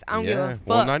sentence. I don't give a fuck.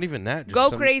 Well, not even that. Just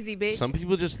Go some, crazy, bitch. Some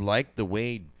people just like the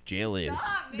way jail is.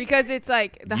 Because it's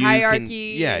like the You can-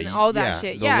 hierarchy and all that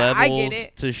shit. The Yeah, levels I get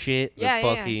it. to shit. Yeah, the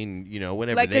yeah. fucking, you know,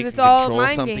 whatever. Like, they because can it's all control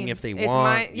mind something games. if they It's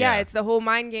want. yeah, it's the whole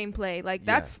mind game play. Like,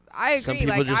 Yeah. that's, I agree. Some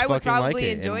people like, just I would fucking like probably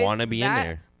it and enjoy wanna be in that,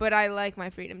 there. but I like my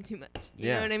freedom too much. You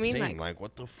know what I mean? Same. Like,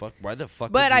 What the fuck? Why the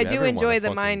fuck? but would I you do ever enjoy wanna the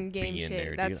fucking mind be game in shit. there,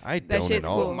 dude? That's- I that don't shit's at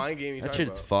all. cool. My game you That talking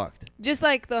shit's about? fucked. just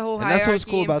like the whole And that's hierarchy what's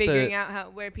cool and about the- figuring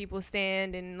out where people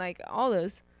stand and like all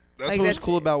those. That's Like, what was that's-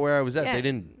 cool about where I was at. yeah, They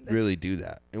didn't that's- really do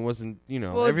that. It wasn't, you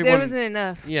know, Well, everyone. there wasn't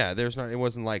enough. Yeah, there's not. It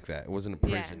wasn't like that. It wasn't a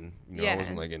Yeah. prison. You know, Yeah. it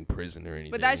wasn't like in prison or anything.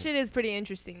 But that shit is pretty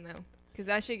interesting though, because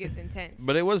that shit gets intense.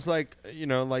 But it was like, you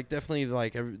know, like definitely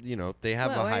like, you know, they have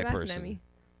Well, a why are high you laughing at person. me?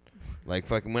 Like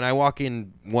fucking when I walk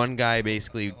in, one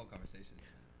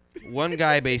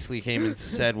guy basically came and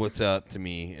said what's up to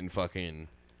me and fucking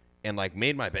and like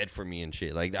made my bed for me and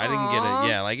shit. Like I didn't get Aw. it.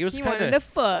 Yeah, like it was He kind wanted to of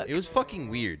fuck. it was fucking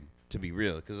weird to be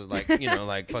real because like you know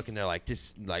like fucking they're like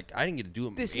this like I didn't get to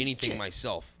do This is anything shit.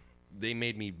 myself. They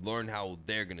made me learn how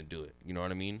they're gonna do it. You know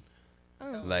what I mean?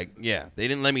 Oh. Like yeah, they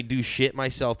didn't let me do shit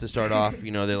myself to start off.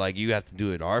 You know they're like you have to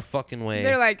do it our fucking way.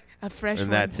 They're like a fresh and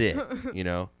one. that's it, you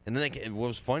know. And then like, what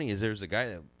was funny is there was a guy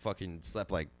that fucking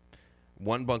slept like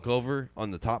one bunk over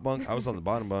on the top bunk. I was on the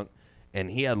bottom bunk, and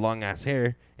he had long ass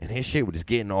hair, and his shit was just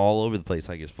getting all over the place,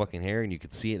 like his fucking hair, and you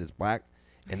could see it. It's black,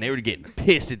 and they were getting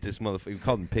pissed at this motherfucker. We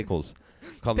called him Pickles.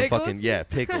 Called him fucking Pickles?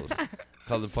 Pickles.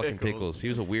 Called him fucking Pickles. Pickles. He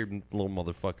was a weird little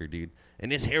motherfucker, dude.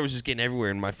 And his hair was just getting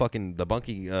everywhere, and my fucking the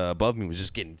bunkie above me was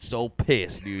just getting so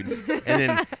pissed, dude.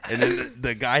 and then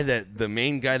the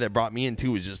main guy that brought me in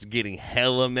too was just getting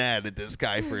hella mad at this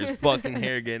guy for his fucking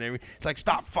hair getting everywhere. It's like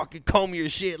stop fucking combing your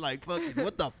shit, like fucking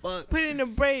what the fuck? Put it in a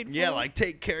braid. Yeah, fool. like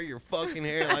take care of your fucking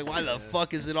hair. Like why the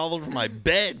fuck is it all over my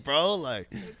bed, bro?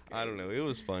 Like I don't know. It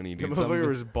was funny, The dude. motherfucker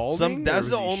was balding. That's or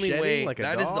the was he only shedding way. like a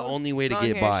That is the dog? only way to Long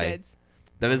get hair by. sheds.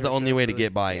 That is the Long only hair way to sheds,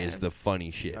 get by Yeah. is the funny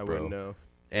shit, I bro. wouldn't know.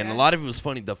 And Yeah. a lot of it was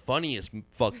funny. The funniest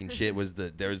fucking shit was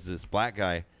that there was this black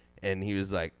guy, and he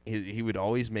was like, he would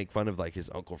always make fun of like his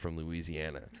uncle from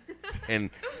Louisiana, and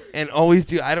always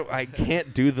do. I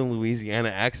can't do the Louisiana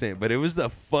accent, but it was the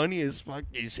funniest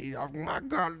fucking shit. Oh my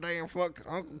goddamn fuck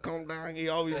uncle, come down. He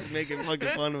always making fucking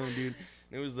fun of him, dude.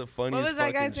 It was the funniest. What was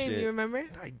that guy's fucking name? shit. Do you remember?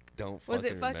 I don't Was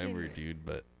fucking it fucking- remember, dude.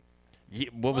 But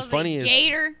what was it funny is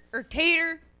Gator or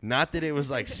Tater? not that it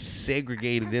was like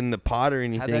segregated in the pot or that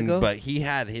anything, go? but he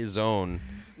had his own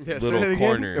Yeah, say little that again.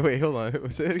 corner. Wait, hold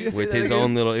on. Say that again. with his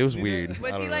own little. It was weird.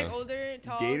 Was I he don't like know. older,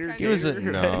 tall? Gator? kinda? He was a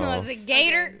Gator? no. Was it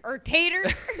Gator or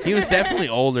Tater? He was definitely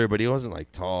older, but he wasn't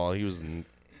like tall. He was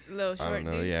A little I short, don't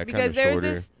know, dude. yeah, because kinda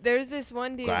shorter. there's this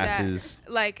one dude glasses.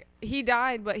 that like he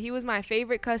died, but he was my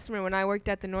favorite customer when I worked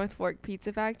at the North Fork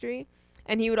Pizza Factory,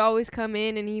 and he would always come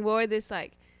in and he wore this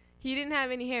like he didn't have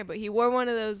any hair, but he wore one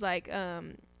of those like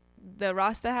the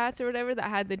Rasta hats or whatever that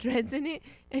had the dreads in it,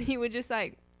 and he would just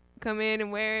like come in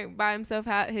and wear by himself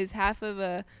his half of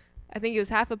a. I think it was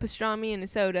half a pastrami and a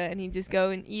soda, and he'd just go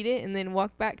and eat it and then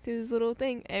walk back to his little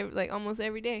thing like almost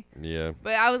every day. Yeah.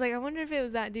 But I was like, I wonder if it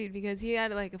was that dude because he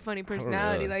had like a funny don't know.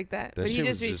 personality like that. That But he shit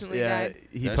just was just- recently Yeah, died.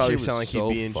 he That probably shit sounded was like so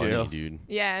he'd be in funny, jail. dude.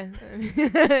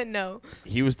 Yeah. No.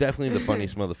 He was definitely the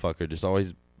funniest motherfucker. Just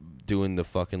always doing the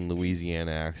fucking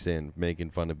Louisiana accent,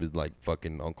 making fun of his like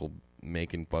fucking uncle,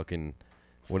 making fucking.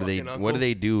 What do Fucking they? uncle? What do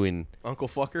they do in? Uncle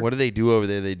Fucker. What do they do over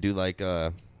there? They do like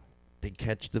they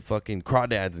catch the fucking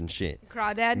crawdads and shit.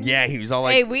 Crawdad. Yeah, he was all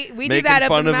like. Hey, we do making that up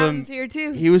fun in the of him. mountains here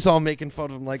too. He was all making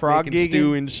fun of him, like Frog making gigging.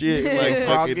 stew and shit, like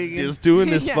Frog fucking gigging. just doing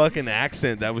this Yeah. fucking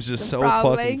accent that was just Some so frog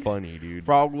fucking legs. funny, dude.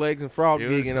 Frog legs and frog It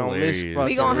was gigging on this. hilarious. fucking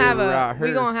we gonna have river a right we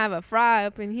here. gonna have a fry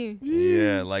up in here.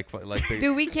 Yeah, like the,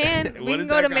 Dude, we can. What We does can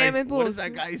go that to guy- Mammoth What does Bulls.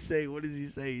 that guy say? What does he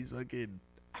say? He's fucking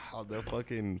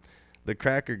the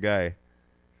cracker guy.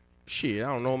 Shit, I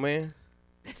don't know, man.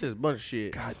 It's just a bunch of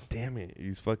shit. God damn it.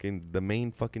 He's fucking the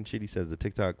main fucking shit he says. The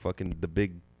TikTok fucking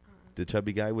the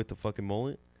chubby guy with the fucking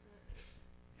mullet.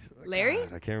 Like, Larry?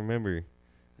 God, I can't remember.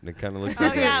 And it kind of looks Oh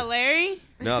like yeah, Larry.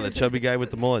 No, the chubby guy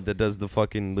with the mullet that does the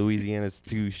fucking Louisiana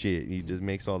stew shit. He just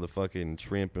makes all the fucking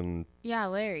shrimp and Yeah,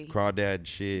 Larry. crawdad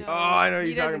shit. No. Oh, I know what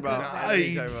He you're talking doesn't about. cook I that. know what you're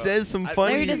He talking says some I-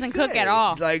 funny Larry doesn't cook at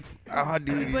all. He's like,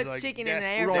 dude. He's Puts like, chicken in that's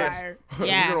the air we're gonna- fryer.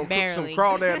 Yeah, We're gonna cook some barely.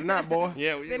 crawdad tonight, boy.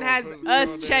 Yeah, we Then gonna has put some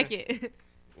us crawdad. check it.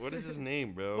 What is his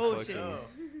name, bro? Bullshit. Fucking-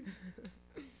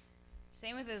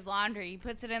 Same with his laundry. He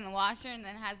puts it in the washer and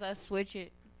then has us switch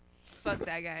it. Fuck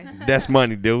that guy. That's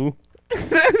money, dude.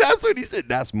 That's what he said.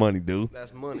 That's money, dude.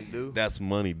 That's money, dude. That's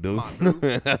money, dude. Come on,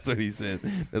 dude. That's what he said.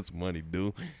 That's money,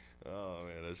 dude. Oh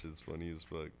man, that shit's funny as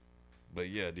fuck. But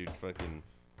yeah, dude, fucking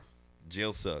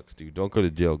jail sucks, dude. Don't go to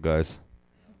jail, guys.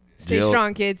 Stay Jail-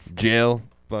 strong, kids. Jail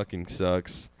fucking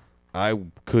sucks. I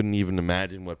couldn't even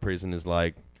imagine what prison is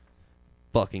like.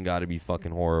 Fucking gotta be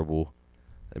fucking horrible.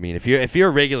 I mean, if you're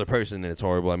a regular person, then it's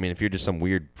horrible. I mean, if you're just some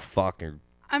weird fucker.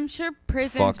 I'm sure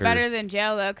prison's Fucker. better than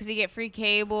jail though, 'cause you get free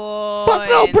cable. Fuck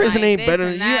no, and, prison like, ain't this better.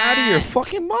 and You out of your that.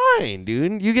 fucking mind,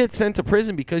 dude. You get sent to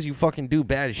prison because you fucking do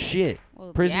bad shit.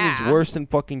 Well, Prison yeah. is worse than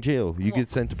fucking jail. You Well, get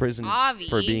sent to prison obvi.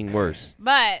 for being worse.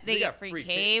 But they They get got free free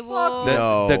cable. The,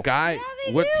 No. the guy, Yeah,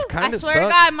 they what's do. kind I of swear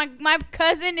sucks. to God, my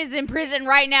cousin is in prison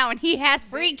right now and he has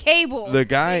free cable. The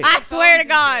guy, I swear to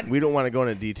God. We don't want to go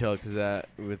into detail because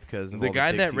the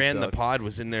guy that ran the pod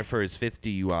was in there for his 5th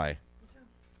DUI.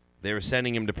 They were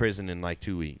sending him to prison in like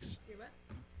 2 weeks.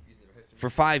 For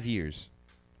 5 years.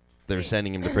 They were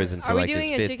sending him to prison for Are we like his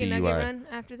doing a 5th chicken nugget DUI. run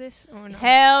after this or no?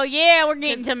 Hell yeah, we're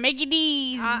getting to Mickey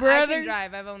D's, I brother. can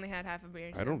drive. I've only had half a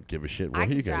beer. I don't give a shit I what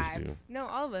can you guys drive. do. No,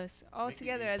 all of us, all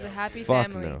together as a happy Fuck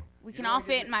family. no. We can all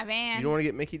fit in my van. You don't want to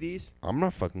get Mickey D's? I'm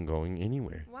not fucking going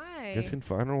anywhere. Why? I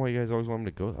don't know why you guys always want me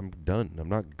to go. I'm done. I'm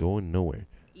not going nowhere.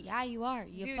 Yeah, you are.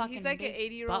 You Dude, fucking he's like an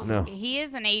big 80-year-old. No. He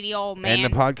is an 80-old man. And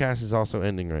the podcast is also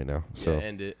ending right now. So, Yeah,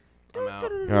 end it. I'm out.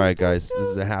 all right, guys, this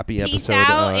is a happy Peace episode.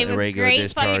 out. It was Irregular great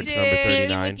discharge fucking number speaking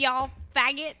 39. with y'all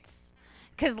faggots.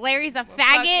 Because Larry's a Well,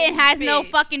 faggot and has fucking no bitch.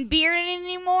 fucking beard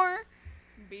anymore.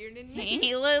 Bearded And me.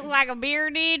 he looks like a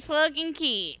bearded fucking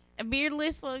kid. A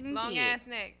beardless fucking Long kid. ass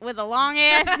neck. With a long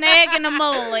ass neck and a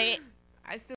mullet. I still